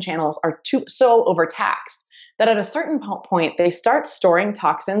detoxification channels are so overtaxed that at a certain point, they start storing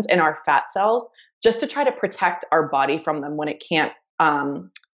toxins in our fat cells just to try to protect our body from them when it can't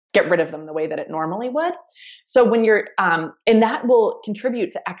get rid of them the way that it normally would. So when you're, and that will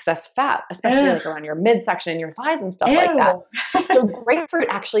contribute to excess fat, especially like around your midsection and your thighs and stuff like that. So grapefruit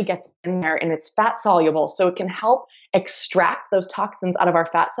actually gets in there and it's fat soluble. So it can help extract those toxins out of our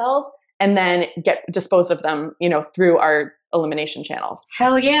fat cells and then get disposed of them, through our elimination channels.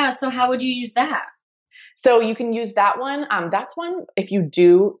 Hell yeah. So how would you use that? So you can use that one. That's one, if you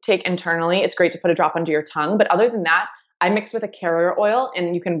do take internally, it's great to put a drop under your tongue. But other than that, I mix with a carrier oil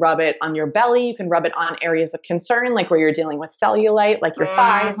and you can rub it on your belly. You can rub it on areas of concern, like where you're dealing with cellulite, like your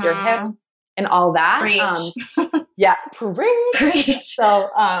thighs, your hips, and all that. Preach. Yeah. Preach.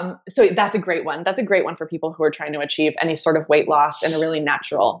 So that's a great one. That's a great one for people who are trying to achieve any sort of weight loss in a really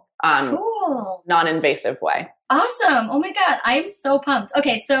natural, cool, non-invasive way. Awesome. Oh my God. I'm so pumped.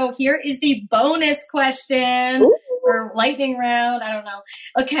 Okay. So here is the bonus question. Ooh. Or lightning round. I don't know.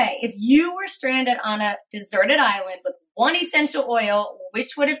 Okay. If you were stranded on a deserted island with one essential oil,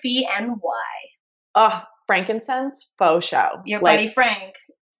 which would it be and why? Oh, frankincense, faux show. Your buddy Frank.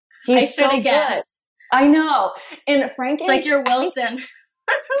 I should have guessed. I know. And Frank is like your Wilson.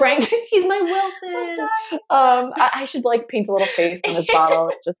 Frank, he's my Wilson. I should paint a little face on his bottle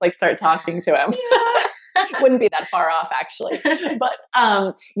and just start talking to him. Yeah. Wouldn't be that far off, actually. But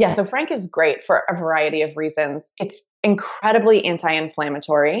so Frank is great for a variety of reasons. It's incredibly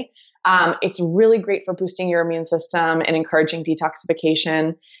anti-inflammatory. It's really great for boosting your immune system and encouraging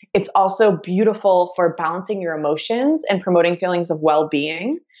detoxification. It's also beautiful for balancing your emotions and promoting feelings of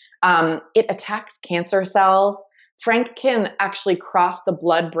well-being. It attacks cancer cells. Frank can actually cross the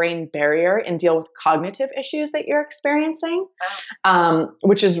blood-brain barrier and deal with cognitive issues that you're experiencing,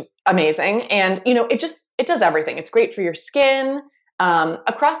 which is amazing. And, it does everything. It's great for your skin.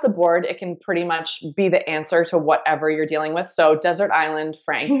 Across the board, it can pretty much be the answer to whatever you're dealing with. So Desert Island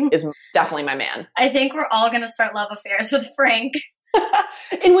Frank is definitely my man. I think we're all going to start love affairs with Frank.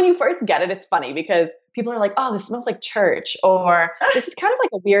 And when you first get it, it's funny because people are like, oh, this smells like church, or this is kind of like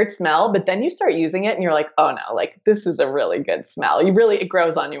a weird smell. But then you start using it and you're like, oh no, this is a really good smell. It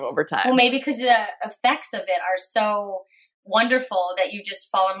grows on you over time. Well, maybe because the effects of it are so wonderful that you just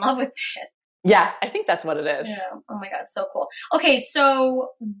fall in love with it. Yeah, I think that's what it is. Yeah. Oh my God, so cool. Okay, so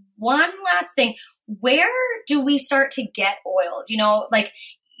one last thing. Where do we start to get oils?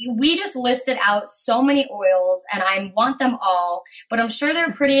 We just listed out so many oils and I want them all, but I'm sure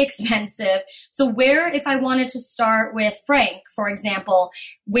they're pretty expensive. So if I wanted to start with Frank, for example,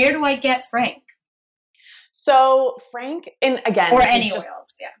 where do I get Frank? So Frank, and again, or any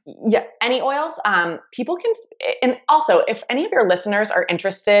oils, yeah, any oils. People can, and also if any of your listeners are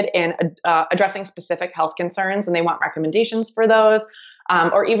interested in addressing specific health concerns and they want recommendations for those,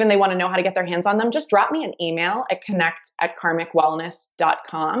 or even they want to know how to get their hands on them, just drop me an email at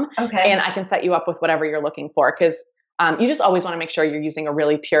connect@karmicwellness.com. Okay. And I can set you up with whatever you're looking for. Cause you just always want to make sure you're using a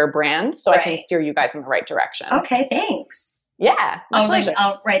really pure brand. So I can steer you guys in the right direction. Okay. Thanks. Yeah. I'll write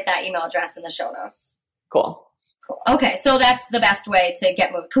that email address in the show notes. Cool. Okay. So that's the best way to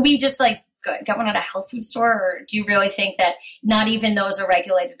get moved. Could we just get one at a health food store, or do you really think that not even those are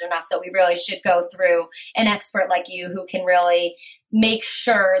regulated enough that we really should go through an expert like you who can really make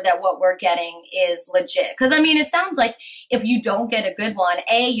sure that what we're getting is legit? Because it sounds like if you don't get a good one,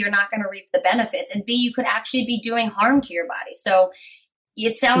 A, you're not going to reap the benefits, and B, you could actually be doing harm to your body. So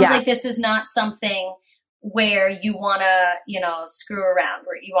it sounds like this is not something where you want to, screw around,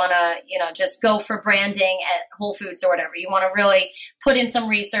 where you want to, just go for branding at Whole Foods or whatever. You want to really put in some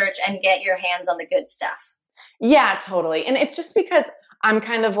research and get your hands on the good stuff. Yeah, totally. And it's just because I'm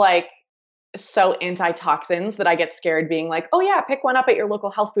kind of so anti-toxins that I get scared being like, oh yeah, pick one up at your local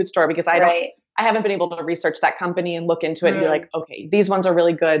health food store, because I haven't been able to research that company and look into it and be like, okay, these ones are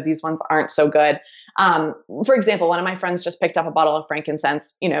really good. These ones aren't so good. For example, one of my friends just picked up a bottle of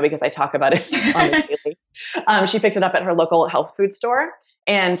frankincense, because I talk about it on the daily. She picked it up at her local health food store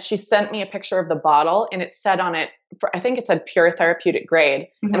and she sent me a picture of the bottle and it said on it, I think it said pure therapeutic grade.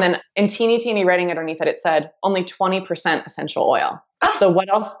 Mm-hmm. And then in teeny writing underneath it, it said only 20% essential oil. Oh. So what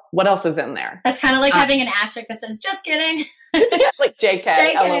else is in there? That's kind of like having an asterisk that says, just kidding. Like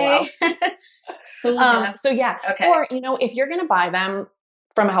JK. LOL. Okay. So yeah. Okay. Or, if you're going to buy them,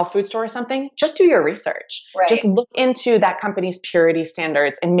 from a health food store or something, just do your research. Right. Just look into that company's purity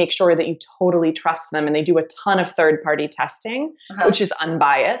standards and make sure that you totally trust them. And they do a ton of third-party testing, which is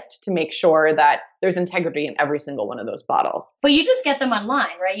unbiased, to make sure that there's integrity in every single one of those bottles. But you just get them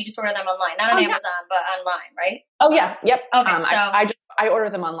online, right? You just order them online, not on Amazon, but online, right? Oh yeah, yep. Okay, so I order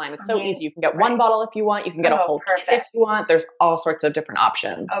them online. It's so easy. You can get right. one bottle if you want. You can get a whole kit if you want. There's all sorts of different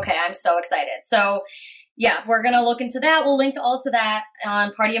options. Okay, I'm so excited. So yeah, we're going to look into that. We'll link to all to that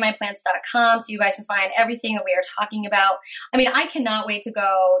on partyofmyplants.com so you guys can find everything that we are talking about. I mean, I cannot wait to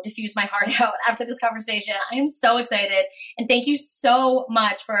go diffuse my heart out after this conversation. I am so excited. And thank you so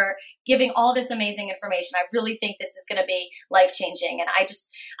much for giving all this amazing information. I really think this is going to be life-changing. And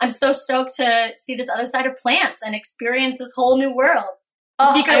I'm so stoked to see this other side of plants and experience this whole new world.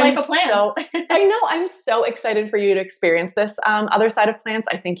 Secret life of plants. I know. I'm so excited for you to experience this other side of plants.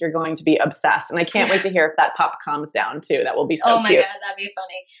 I think you're going to be obsessed. And I can't wait to hear if that pup calms down too. That will be so cute. Oh my God, that'd be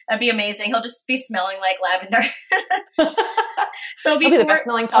funny. That'd be amazing. He'll just be smelling like lavender. So he'll be the best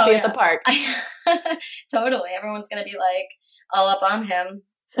smelling puppy at the park. Totally. Everyone's going to be like all up on him.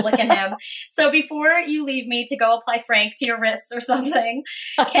 Licking him. So before you leave me to go apply Frank to your wrists or something,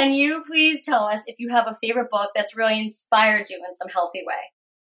 can you please tell us if you have a favorite book that's really inspired you in some healthy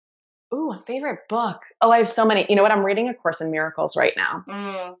way? Ooh, a favorite book. Oh, I have so many. You know what? I'm reading A Course in Miracles right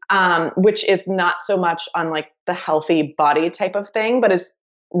now, which is not so much on like the healthy body type of thing, but is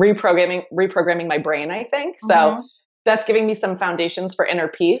reprogramming my brain, I think. So that's giving me some foundations for inner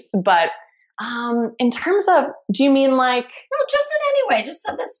peace. But in terms of, do you mean like? No, just in any way, just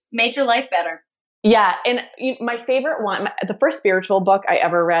something that's made your life better. Yeah. And my favorite one, the first spiritual book I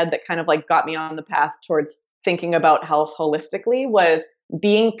ever read that kind of like got me on the path towards thinking about health holistically was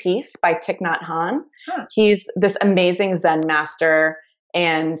Being Peace by Thich Nhat Hanh. He's this amazing Zen master.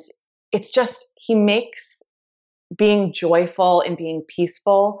 And it's just, he makes being joyful and being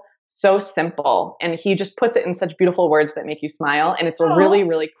peaceful so simple. And he just puts it in such beautiful words that make you smile. And it's a really,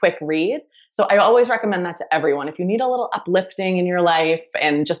 really quick read. So I always recommend that to everyone. If you need a little uplifting in your life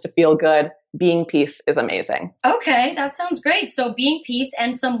and just to feel good, Being Peace is amazing. Okay, that sounds great. So Being Peace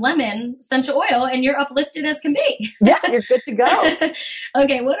and some lemon essential oil and you're uplifted as can be. Yeah, you're good to go.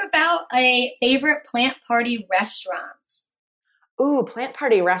 Okay, what about a favorite plant party restaurant? Ooh, plant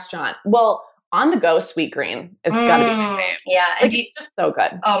party restaurant. Well, On the Go Sweetgreen has got to be my favorite. Yeah, and it's just so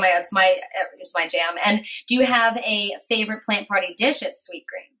good. Oh my God, it's my jam. And do you have a favorite plant party dish at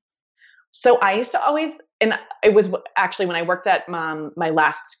Sweetgreen? So I used to always, and it was actually when I worked at my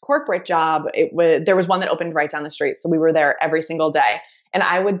last corporate job, there was one that opened right down the street. So we were there every single day. And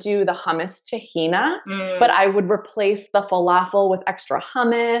I would do the hummus tahina, but I would replace the falafel with extra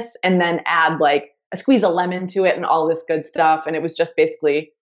hummus and then add like a squeeze of lemon to it and all this good stuff. And it was just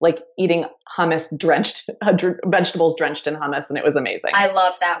basically like eating hummus drenched, vegetables drenched in hummus. And it was amazing. I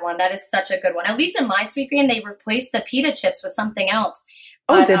love that one. That is such a good one. At least in my Sweetgreen, they replaced the pita chips with something else.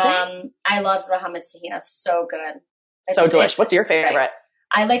 But, did they? I love the hummus tahina. It's so good. So delicious. What's your favorite? Great.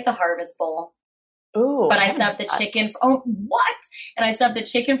 I like the Harvest Bowl. Ooh. But I sub the chicken for, what? And I sub the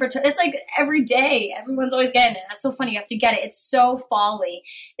chicken for, it's like every day. Everyone's always getting it. That's so funny. You have to get it. It's so folly.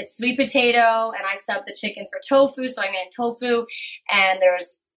 It's sweet potato, and I sub the chicken for tofu. So I'm getting tofu, and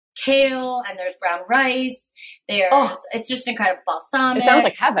there's kale, and there's brown rice. It's just incredible. Balsamic. It sounds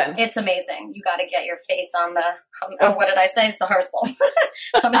like heaven. It's amazing. You got to get your face on the, what did I say? It's the Harvest Bowl.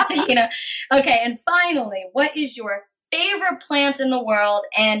 Hummus tahina. Okay. And finally, what is your favorite plant in the world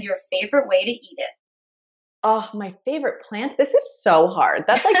and your favorite way to eat it? Oh, my favorite plant? This is so hard.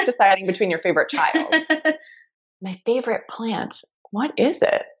 That's like deciding between your favorite child. My favorite plant. What is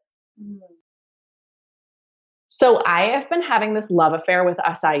it? So I have been having this love affair with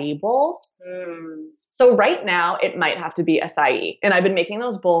acai bowls. So right now it might have to be acai. And I've been making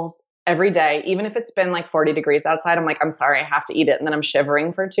those bowls every day, even if it's been like 40 degrees outside. I'm like, I'm sorry, I have to eat it. And then I'm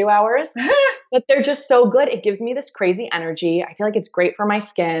shivering for 2 hours. But they're just so good. It gives me this crazy energy. I feel like it's great for my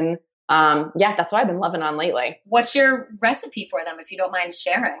skin. Yeah, that's what I've been loving on lately. What's your recipe for them, if you don't mind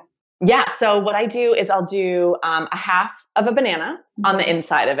sharing? Yeah, so what I do is I'll do a half of a banana on the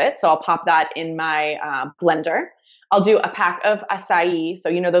inside of it. So I'll pop that in my blender. I'll do a pack of acai. So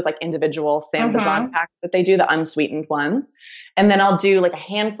you know those like individual Sam Bazan packs that they do, the unsweetened ones. And then I'll do like a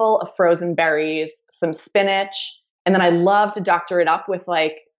handful of frozen berries, some spinach. And then I love to doctor it up with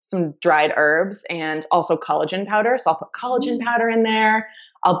like some dried herbs and also collagen powder. So I'll put collagen powder in there.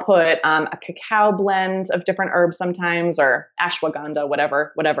 I'll put a cacao blend of different herbs sometimes, or ashwagandha,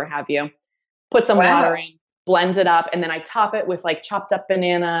 whatever have you. Put some water in, blend it up, and then I top it with like chopped up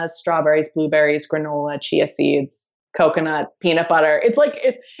bananas, strawberries, blueberries, granola, chia seeds, coconut, peanut butter. It's like,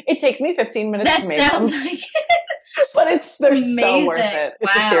 it takes me 15 minutes to make them. That sounds like they're so worth it.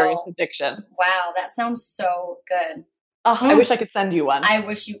 It's a serious addiction. Wow, that sounds so good. Oh, I wish I could send you one. I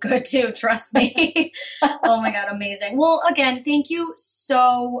wish you could too. Trust me. Oh my God. Amazing. Well, again, thank you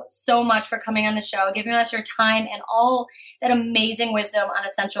so much for coming on the show, giving us your time and all that amazing wisdom on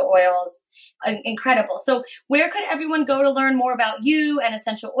essential oils. Incredible. So where could everyone go to learn more about you and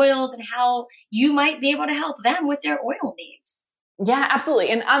essential oils and how you might be able to help them with their oil needs? Yeah,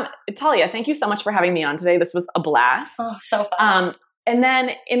 absolutely. And Talia, thank you so much for having me on today. This was a blast. Oh, so fun. And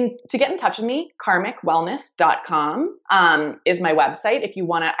then to get in touch with me, karmicwellness.com is my website. If you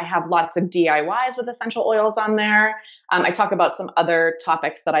want to, I have lots of DIYs with essential oils on there. I talk about some other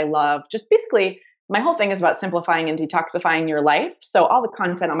topics that I love. Just basically, my whole thing is about simplifying and detoxifying your life. So all the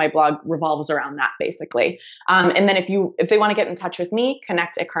content on my blog revolves around that basically. And then if they want to get in touch with me,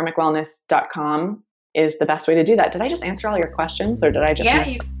 connect at karmicwellness.com is the best way to do that. Did I just answer all your questions or did I just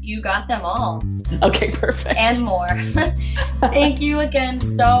miss? You got them all. Okay, perfect. And more. Thank you again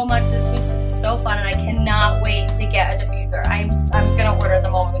so much. This was so fun and I cannot wait to get a diffuser. I'm going to order the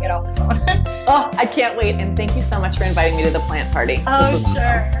moment we get off the phone. Oh, I can't wait. And thank you so much for inviting me to the plant party. Oh, sure.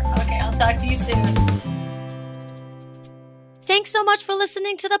 Awesome. Okay, I'll talk to you soon. Thanks so much for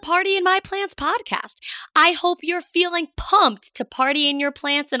listening to the Party in My Plants podcast. I hope you're feeling pumped to party in your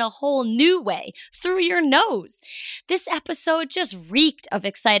plants in a whole new way, through your nose. This episode just reeked of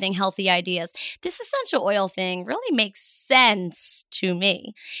exciting, healthy ideas. This essential oil thing really makes sense to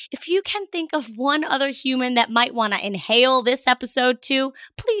me. If you can think of one other human that might want to inhale this episode too,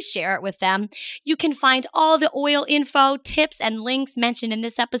 please share it with them. You can find all the oil info, tips, and links mentioned in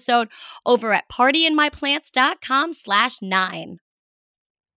this episode over at partyinmyplants.com/9.